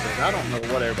love it. I don't know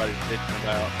what everybody's bitching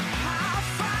about.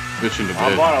 Bitching to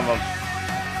I'm bitch. one of them.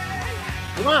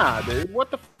 Why, dude? What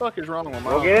the fuck is wrong with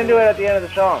Miles? We'll get into it at the end of the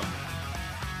song.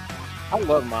 I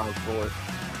love Miles' voice.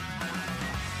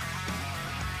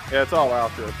 Yeah, it's all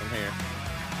outro from here.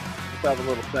 Let's have a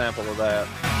little sample of that.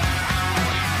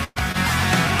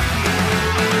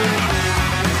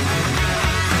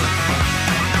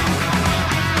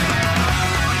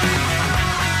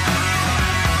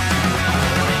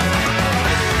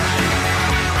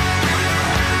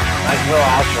 Nice little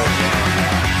outro.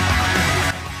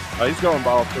 Oh, he's going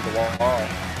balls to the wall.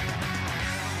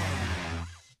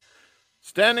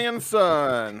 Standing in the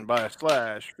Sun by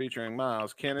Slash featuring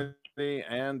Miles Kennedy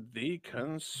and the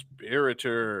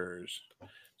Conspirators.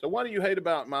 So what do you hate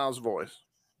about Miles' voice?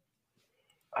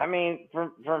 I mean,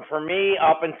 for me,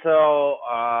 up until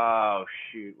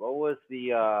what was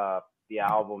the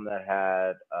album that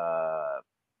had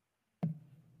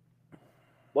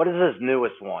what is his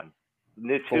newest one?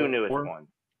 The two newest ones.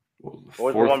 Well,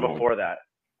 What was the one before that?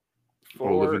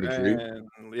 Living the Dream?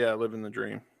 Yeah, Living the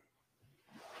Dream.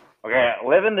 Okay,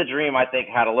 Living the Dream, I think,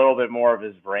 had a little bit more of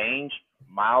his range,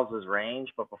 Miles's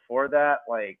range, but before that,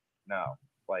 no.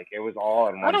 It was all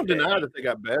in one. I don't deny that they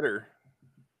got better.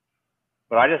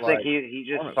 But I just think he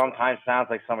just sometimes sounds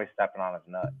like somebody stepping on his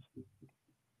nuts.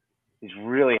 He's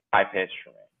really high-pitched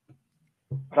for me.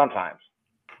 Sometimes.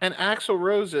 And Axl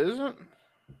Rose isn't?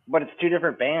 But it's two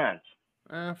different bands.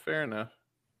 Fair enough.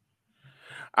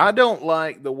 I don't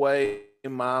like the way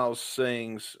Miles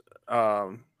sings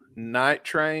Night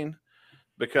Train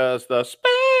because the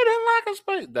speeding like a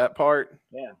speed, that part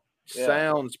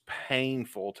sounds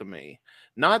painful to me.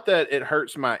 Not that it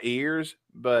hurts my ears,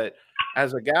 but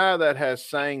as a guy that has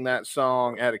sang that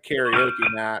song at a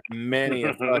karaoke night many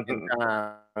a fucking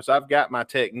times, I've got my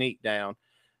technique down.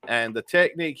 And the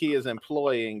technique he is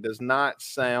employing does not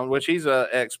sound, which he's an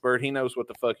expert. He knows what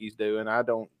the fuck he's doing. I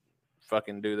don't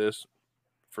fucking do this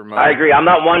for money. I agree. I'm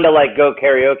not one to go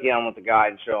karaoke on with the guy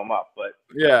and show him up, but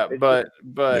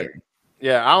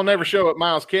I'll never show up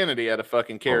Miles Kennedy at a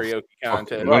fucking karaoke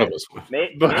contest. None of us would.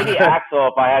 Maybe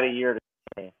Axl if I had a year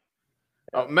to.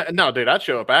 No, dude, I'd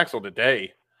show up Axl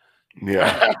today.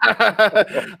 Yeah.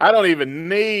 I don't even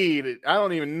need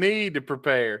to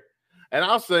prepare. And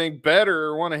I'll sing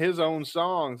better one of his own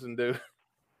songs and do.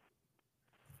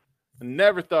 I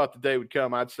never thought the day would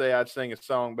come I'd say I'd sing a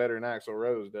song better than Axl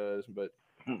Rose does, but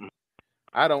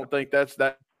I don't think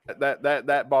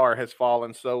that bar has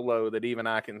fallen so low that even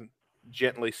I can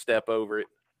gently step over it.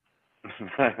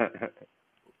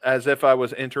 As if I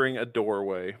was entering a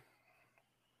doorway.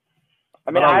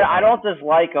 I mean, I don't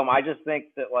dislike him. I just think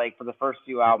that, for the first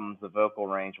few albums, the vocal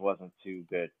range wasn't too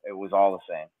good. It was all the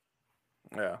same.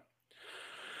 Yeah.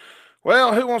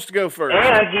 Well, who wants to go first?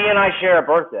 And he and I share a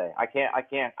birthday. I can't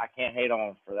hate on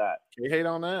him for that. You hate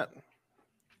on that?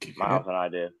 Miles and I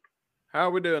do. How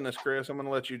are we doing this, Chris? I'm going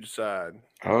to let you decide.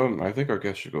 I think our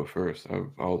guest should go first.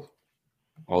 I'll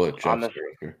let Jeff start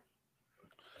here.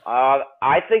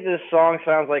 I think this song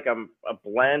sounds like a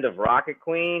blend of Rocket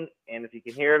Queen and, if you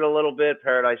can hear it a little bit,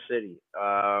 Paradise City.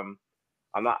 I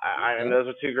mean, those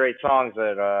are two great songs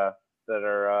that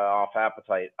are off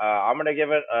Appetite. I'm gonna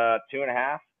give it a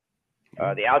 2.5.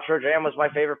 The outro jam was my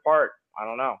favorite part. I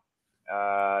don't know.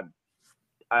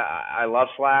 I love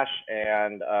Slash,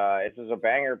 and this is a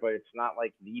banger, but it's not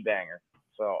like the banger.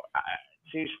 So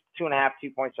 2.5,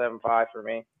 2.75 for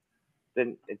me.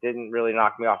 It didn't really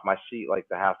knock me off my seat like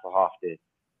the Hasselhoff did.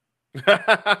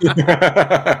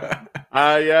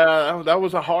 Yeah, that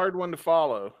was a hard one to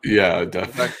follow. Yeah,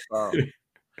 definitely.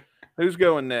 Who's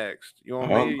going next? You want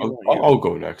me? I'll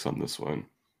go next on this one.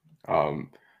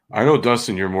 I know,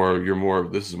 Dustin, you're more.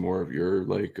 This is more of your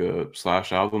like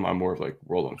Slash album. I'm more of like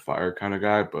World on Fire kind of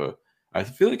guy, but I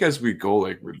feel like as we go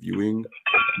like reviewing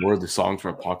more of the songs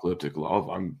from Apocalyptic Love,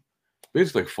 I'm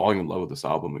basically like falling in love with this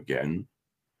album again.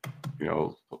 You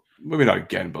know, maybe not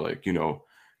again, but like, you know,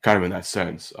 kind of in that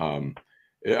sense. I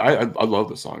love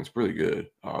the song. It's pretty good.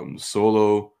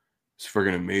 Solo is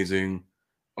friggin' amazing.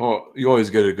 Oh, you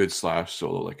always get a good Slash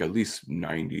solo, like at least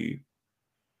 99%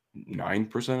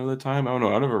 of the time. I don't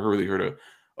know. I never really heard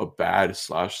a bad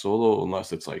Slash solo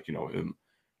unless it's like, you know, him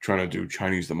trying to do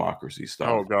Chinese democracy stuff.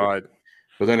 Oh God.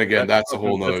 But then again, that's a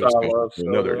whole nother discussion for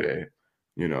another day,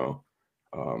 you know.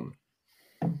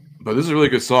 But this is a really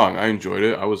good song. I enjoyed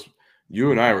it. You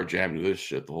and I were jamming to this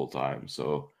shit the whole time.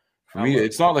 So for me,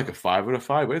 it's not like a 5 out of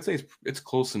 5, but I'd say it's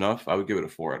close enough. I would give it a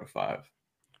 4 out of 5.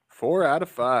 4 out of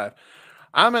 5.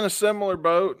 I'm in a similar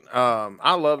boat.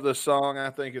 I love this song. I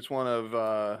think it's one of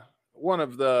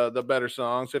the better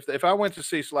songs. If I went to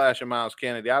see Slash and Miles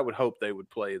Kennedy, I would hope they would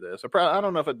play this. I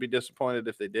don't know if I'd be disappointed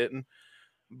if they didn't,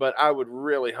 but I would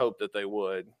really hope that they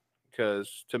would,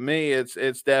 because to me,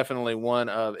 it's definitely one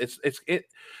of it.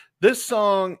 This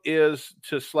song is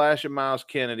to Slash and Miles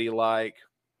Kennedy like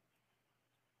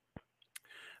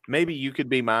maybe You Could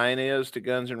Be Mine is to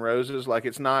Guns N' Roses. Like,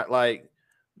 it's not like,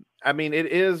 I mean, it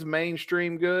is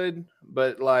mainstream good,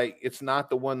 but like it's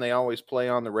not the one they always play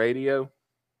on the radio.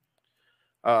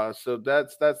 So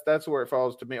that's where it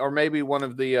falls to me. Or maybe one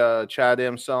of the Chai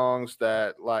Dem songs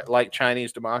that like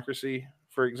Chinese Democracy,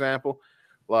 for example.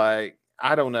 Like,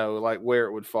 I don't know like where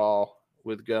it would fall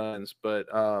with Guns, but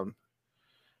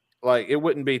like it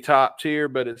wouldn't be top tier,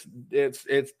 but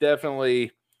it's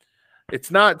definitely, it's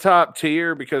not top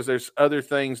tier because there's other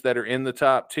things that are in the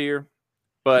top tier,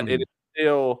 but it is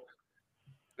still,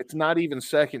 it's not even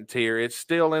second tier. It's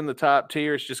still in the top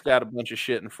tier. It's just got a bunch of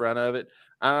shit in front of it.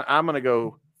 I'm going to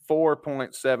go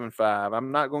 4.75.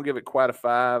 I'm not going to give it quite a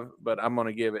 5, but I'm going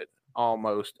to give it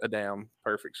almost a damn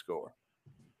perfect score.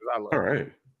 I love All right.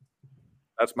 it.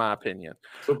 That's my opinion.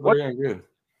 So good.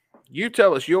 You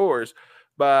tell us yours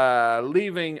by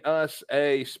leaving us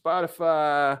a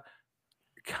Spotify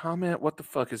comment. What the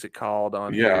fuck is it called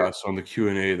on here? So on the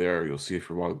Q&A there, you'll see if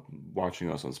you're watching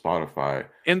us on Spotify.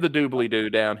 In the doobly-doo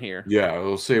down here. Yeah,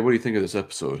 it'll say, what do you think of this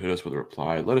episode? Hit us with a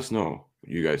reply. Let us know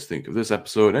what you guys think of this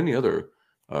episode, any other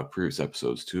previous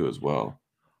episodes too as well.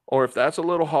 Or if that's a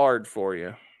little hard for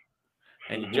you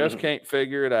and you just can't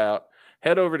figure it out,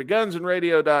 head over to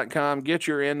gunsnradio.com, get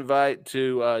your invite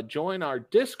to join our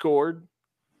Discord,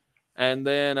 and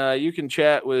then you can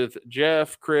chat with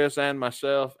Jeff, Chris, and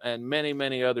myself, and many,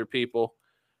 many other people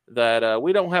that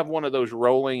we don't have one of those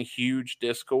rolling huge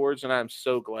Discords, and I'm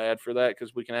so glad for that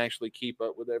because we can actually keep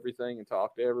up with everything and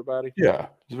talk to everybody. Yeah,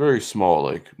 it's a very small,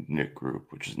 like, knit group,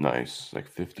 which is nice, like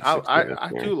 50, 60.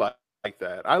 I do like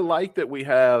that. I like that we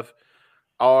have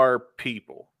our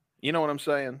people. You know what I'm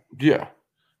saying? Yeah.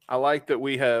 I like that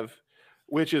we have,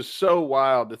 which is so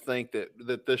wild to think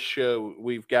that this show,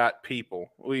 we've got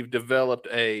people. We've developed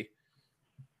a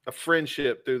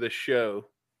friendship through this show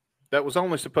that was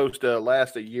only supposed to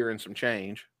last a year and some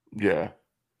change. Yeah.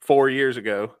 4 years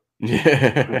ago.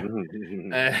 Yeah.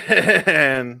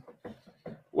 And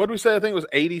what did we say? I think it was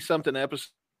 80-something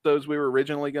episodes we were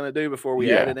originally going to do before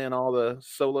we added in all the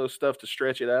solo stuff to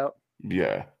stretch it out.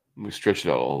 Yeah. We stretched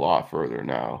it out a lot further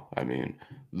now. I mean,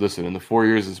 listen, in the 4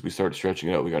 years since we started stretching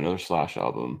it out, we got another Slash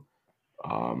album.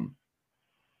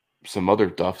 Some other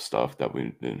Duff stuff that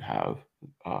we didn't have.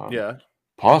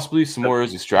 Possibly some more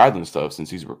Izzy Stradlin stuff since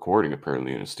he's recording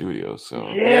apparently in a studio. So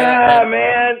yeah,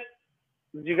 man.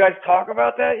 Did you guys talk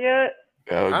about that yet?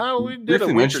 We did a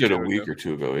week or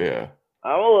two ago. Yeah.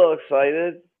 I'm a little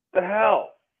excited. What the hell?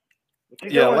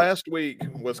 Last week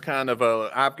was kind of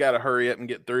I've got to hurry up and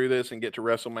get through this and get to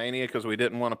WrestleMania because we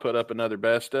didn't want to put up another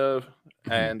best of.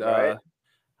 And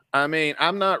I mean,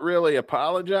 I'm not really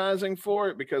apologizing for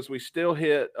it because we still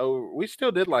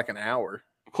did like an hour.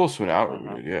 Close to an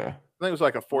hour, yeah. I think it was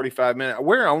like a 45-minute.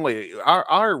 We're only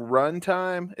our run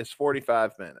time is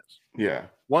 45 minutes. Yeah.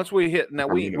 Once we hit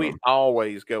we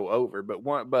always go over,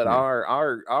 but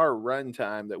our run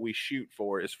time that we shoot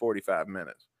for is 45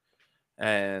 minutes.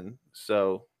 And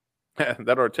so that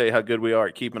ought to tell you how good we are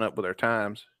at keeping up with our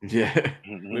times. Yeah.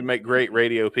 We make great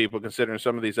radio people considering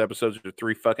some of these episodes are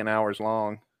 3 fucking hours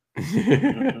long.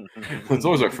 It's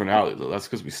always our finale though. That's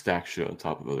because we stack shit on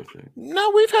top of other things. No,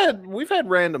 we've had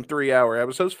random 3-hour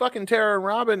episodes. Fucking Tara and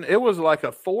Robin, it was like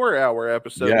a 4-hour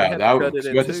episode. Yeah,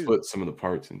 we had to split some of the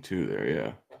parts in two there.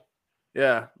 Yeah.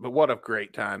 Yeah, but what a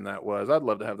great time that was. I'd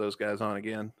love to have those guys on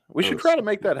again. We should try to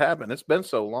make that happen. It's been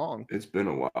so long. It's been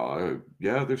a while.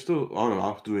 They're still on and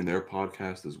off doing their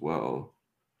podcast as well.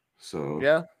 So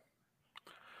yeah,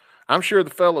 I'm sure the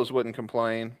fellows wouldn't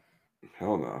complain.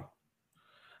 Hell no.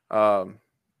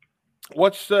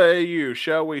 What say you?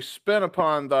 Shall we spin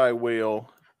upon thy wheel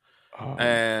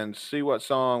and see what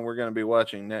song we're going to be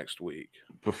watching next week?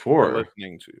 Before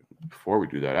we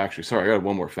do that, actually, sorry, I got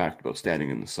one more fact about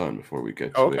Standing in the Sun before we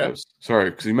get to it.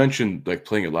 Sorry, because you mentioned like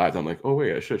playing it live. I'm like, oh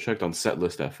wait, I should have checked on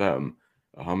Setlist FM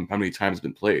how many times it's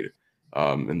been played.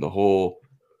 In the whole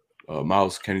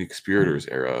Miles Kennedy Conspirators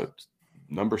era,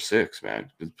 number 6, man,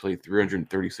 it's been played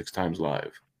 336 times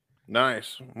live.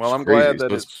 Nice. Well, I'm glad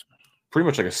that it's pretty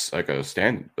much like a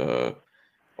stand. Been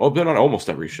on almost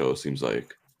every show. It seems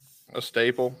like a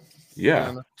staple.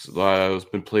 Yeah, so, it's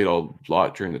been played a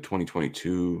lot during the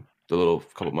 2022, the little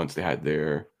couple months they had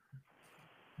there.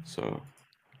 So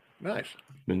nice.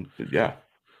 Yeah.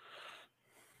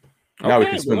 Now we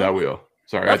can spin that wheel.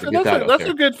 Sorry, I had to get that. That's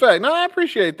a good fact. No, I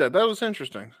appreciate that. That was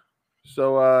interesting.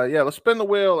 So let's spin the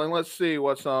wheel and let's see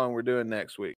what song we're doing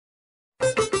next week.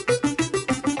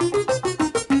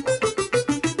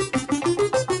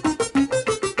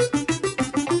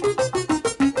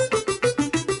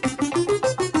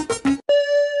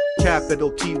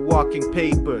 Capital T Walking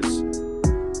Papers.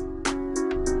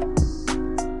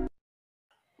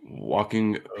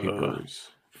 Walking Papers.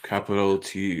 Capital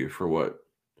T for what?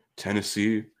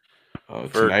 Tennessee.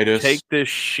 Tinnitus. Take this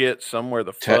shit somewhere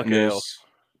the tetanus, fuck else.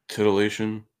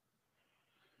 Titillation.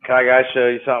 Can I guys show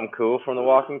you something cool from the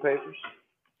Walking Papers?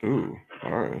 Ooh,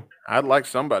 all right. I'd like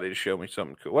somebody to show me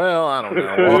something cool. Well, I don't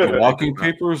know. The Walking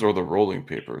Papers or the Rolling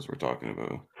Papers we're talking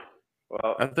about?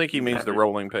 Well, I think he means the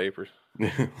Rolling Papers.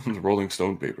 The Rolling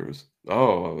Stone Papers.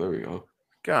 Oh, there we go.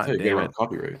 God damn it.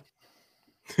 Copyright.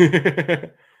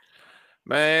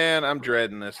 Man, I'm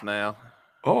dreading this now.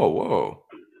 Oh, whoa.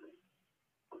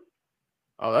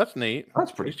 Oh, that's neat.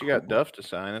 That's pretty At least you got Duff to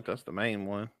sign it. That's the main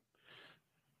one.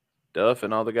 Duff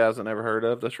and all the guys I never heard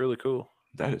of. That's really cool.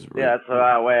 That is really that's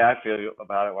the way I feel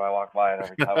about it when I walk by it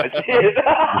every time I see it.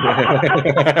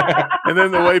 And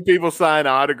then the way people sign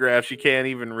autographs, you can't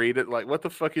even read it. Like, what the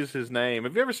fuck is his name?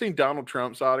 Have you ever seen Donald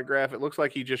Trump's autograph? It looks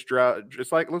like he just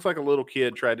looks like a little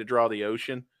kid tried to draw the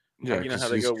ocean. Yeah, like, you know how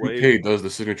they go He does the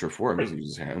signature for him. He doesn't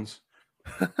use his hands.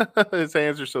 His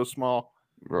hands are so small.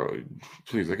 Bro,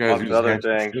 please, that guy's using his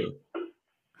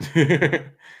hands.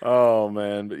 Oh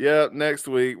man, but yeah, next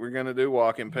week we're gonna do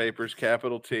Walking Papers,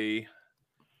 capital T.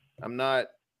 I'm not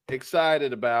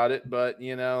excited about it, but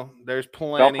there's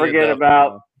plenty. Don't forget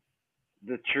about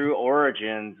the true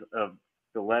origins of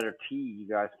the letter T. You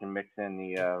guys can mix in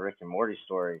the Rick and Morty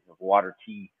story of water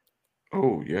T.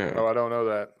 Oh yeah. Oh, I don't know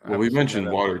that. Well, we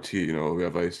mentioned water T. We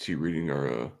have Ice-T reading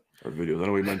our videos. I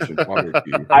know we mentioned water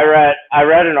T. I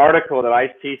read an article that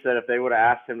Ice-T said if they would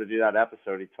have asked him to do that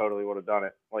episode, he totally would have done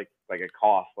it, like at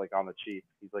cost, like on the cheap.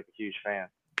 He's like a huge fan.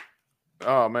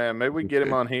 Oh man, maybe we can get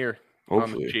him on here.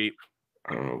 Hopefully. On the cheap.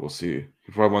 I don't know. We'll see.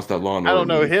 He probably wants that lawn. I don't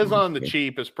know. His on the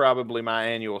cheap is probably my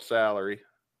annual salary.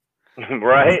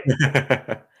 Right?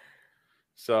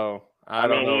 So I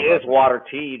don't know. He is water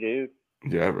T, dude.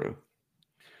 Yeah, bro.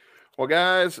 Well,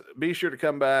 guys, be sure to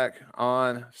come back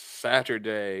on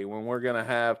Saturday when we're going to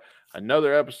have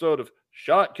another episode of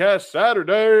Shotcast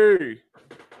Saturday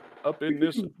up in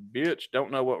this bitch.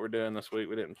 Don't know what we're doing this week.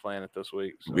 We didn't plan it this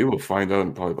week. So. We will find out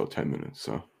in probably about 10 minutes.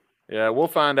 So. Yeah, we'll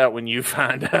find out when you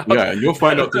find out. Yeah, you'll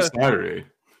find out this Saturday.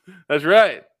 That's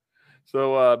right.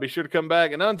 So be sure to come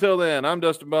back. And until then, I'm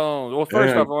Dustin Bones. Well,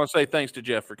 first off, I want to say thanks to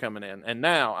Jeff for coming in. And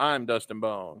now I'm Dustin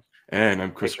Bones. And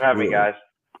I'm Chris. Thanks for having me, guys.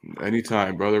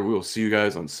 Anytime, brother. We will see you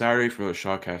guys on Saturday for another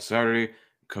Shotcast Saturday.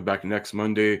 Come back next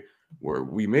Monday where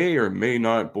we may or may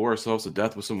not bore ourselves to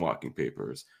death with some Walking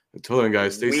Papers. Until then,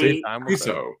 guys, stay safe. Peace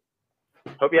out.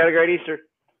 Hope you had a great Easter.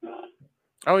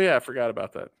 Oh, yeah. I forgot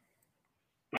about that.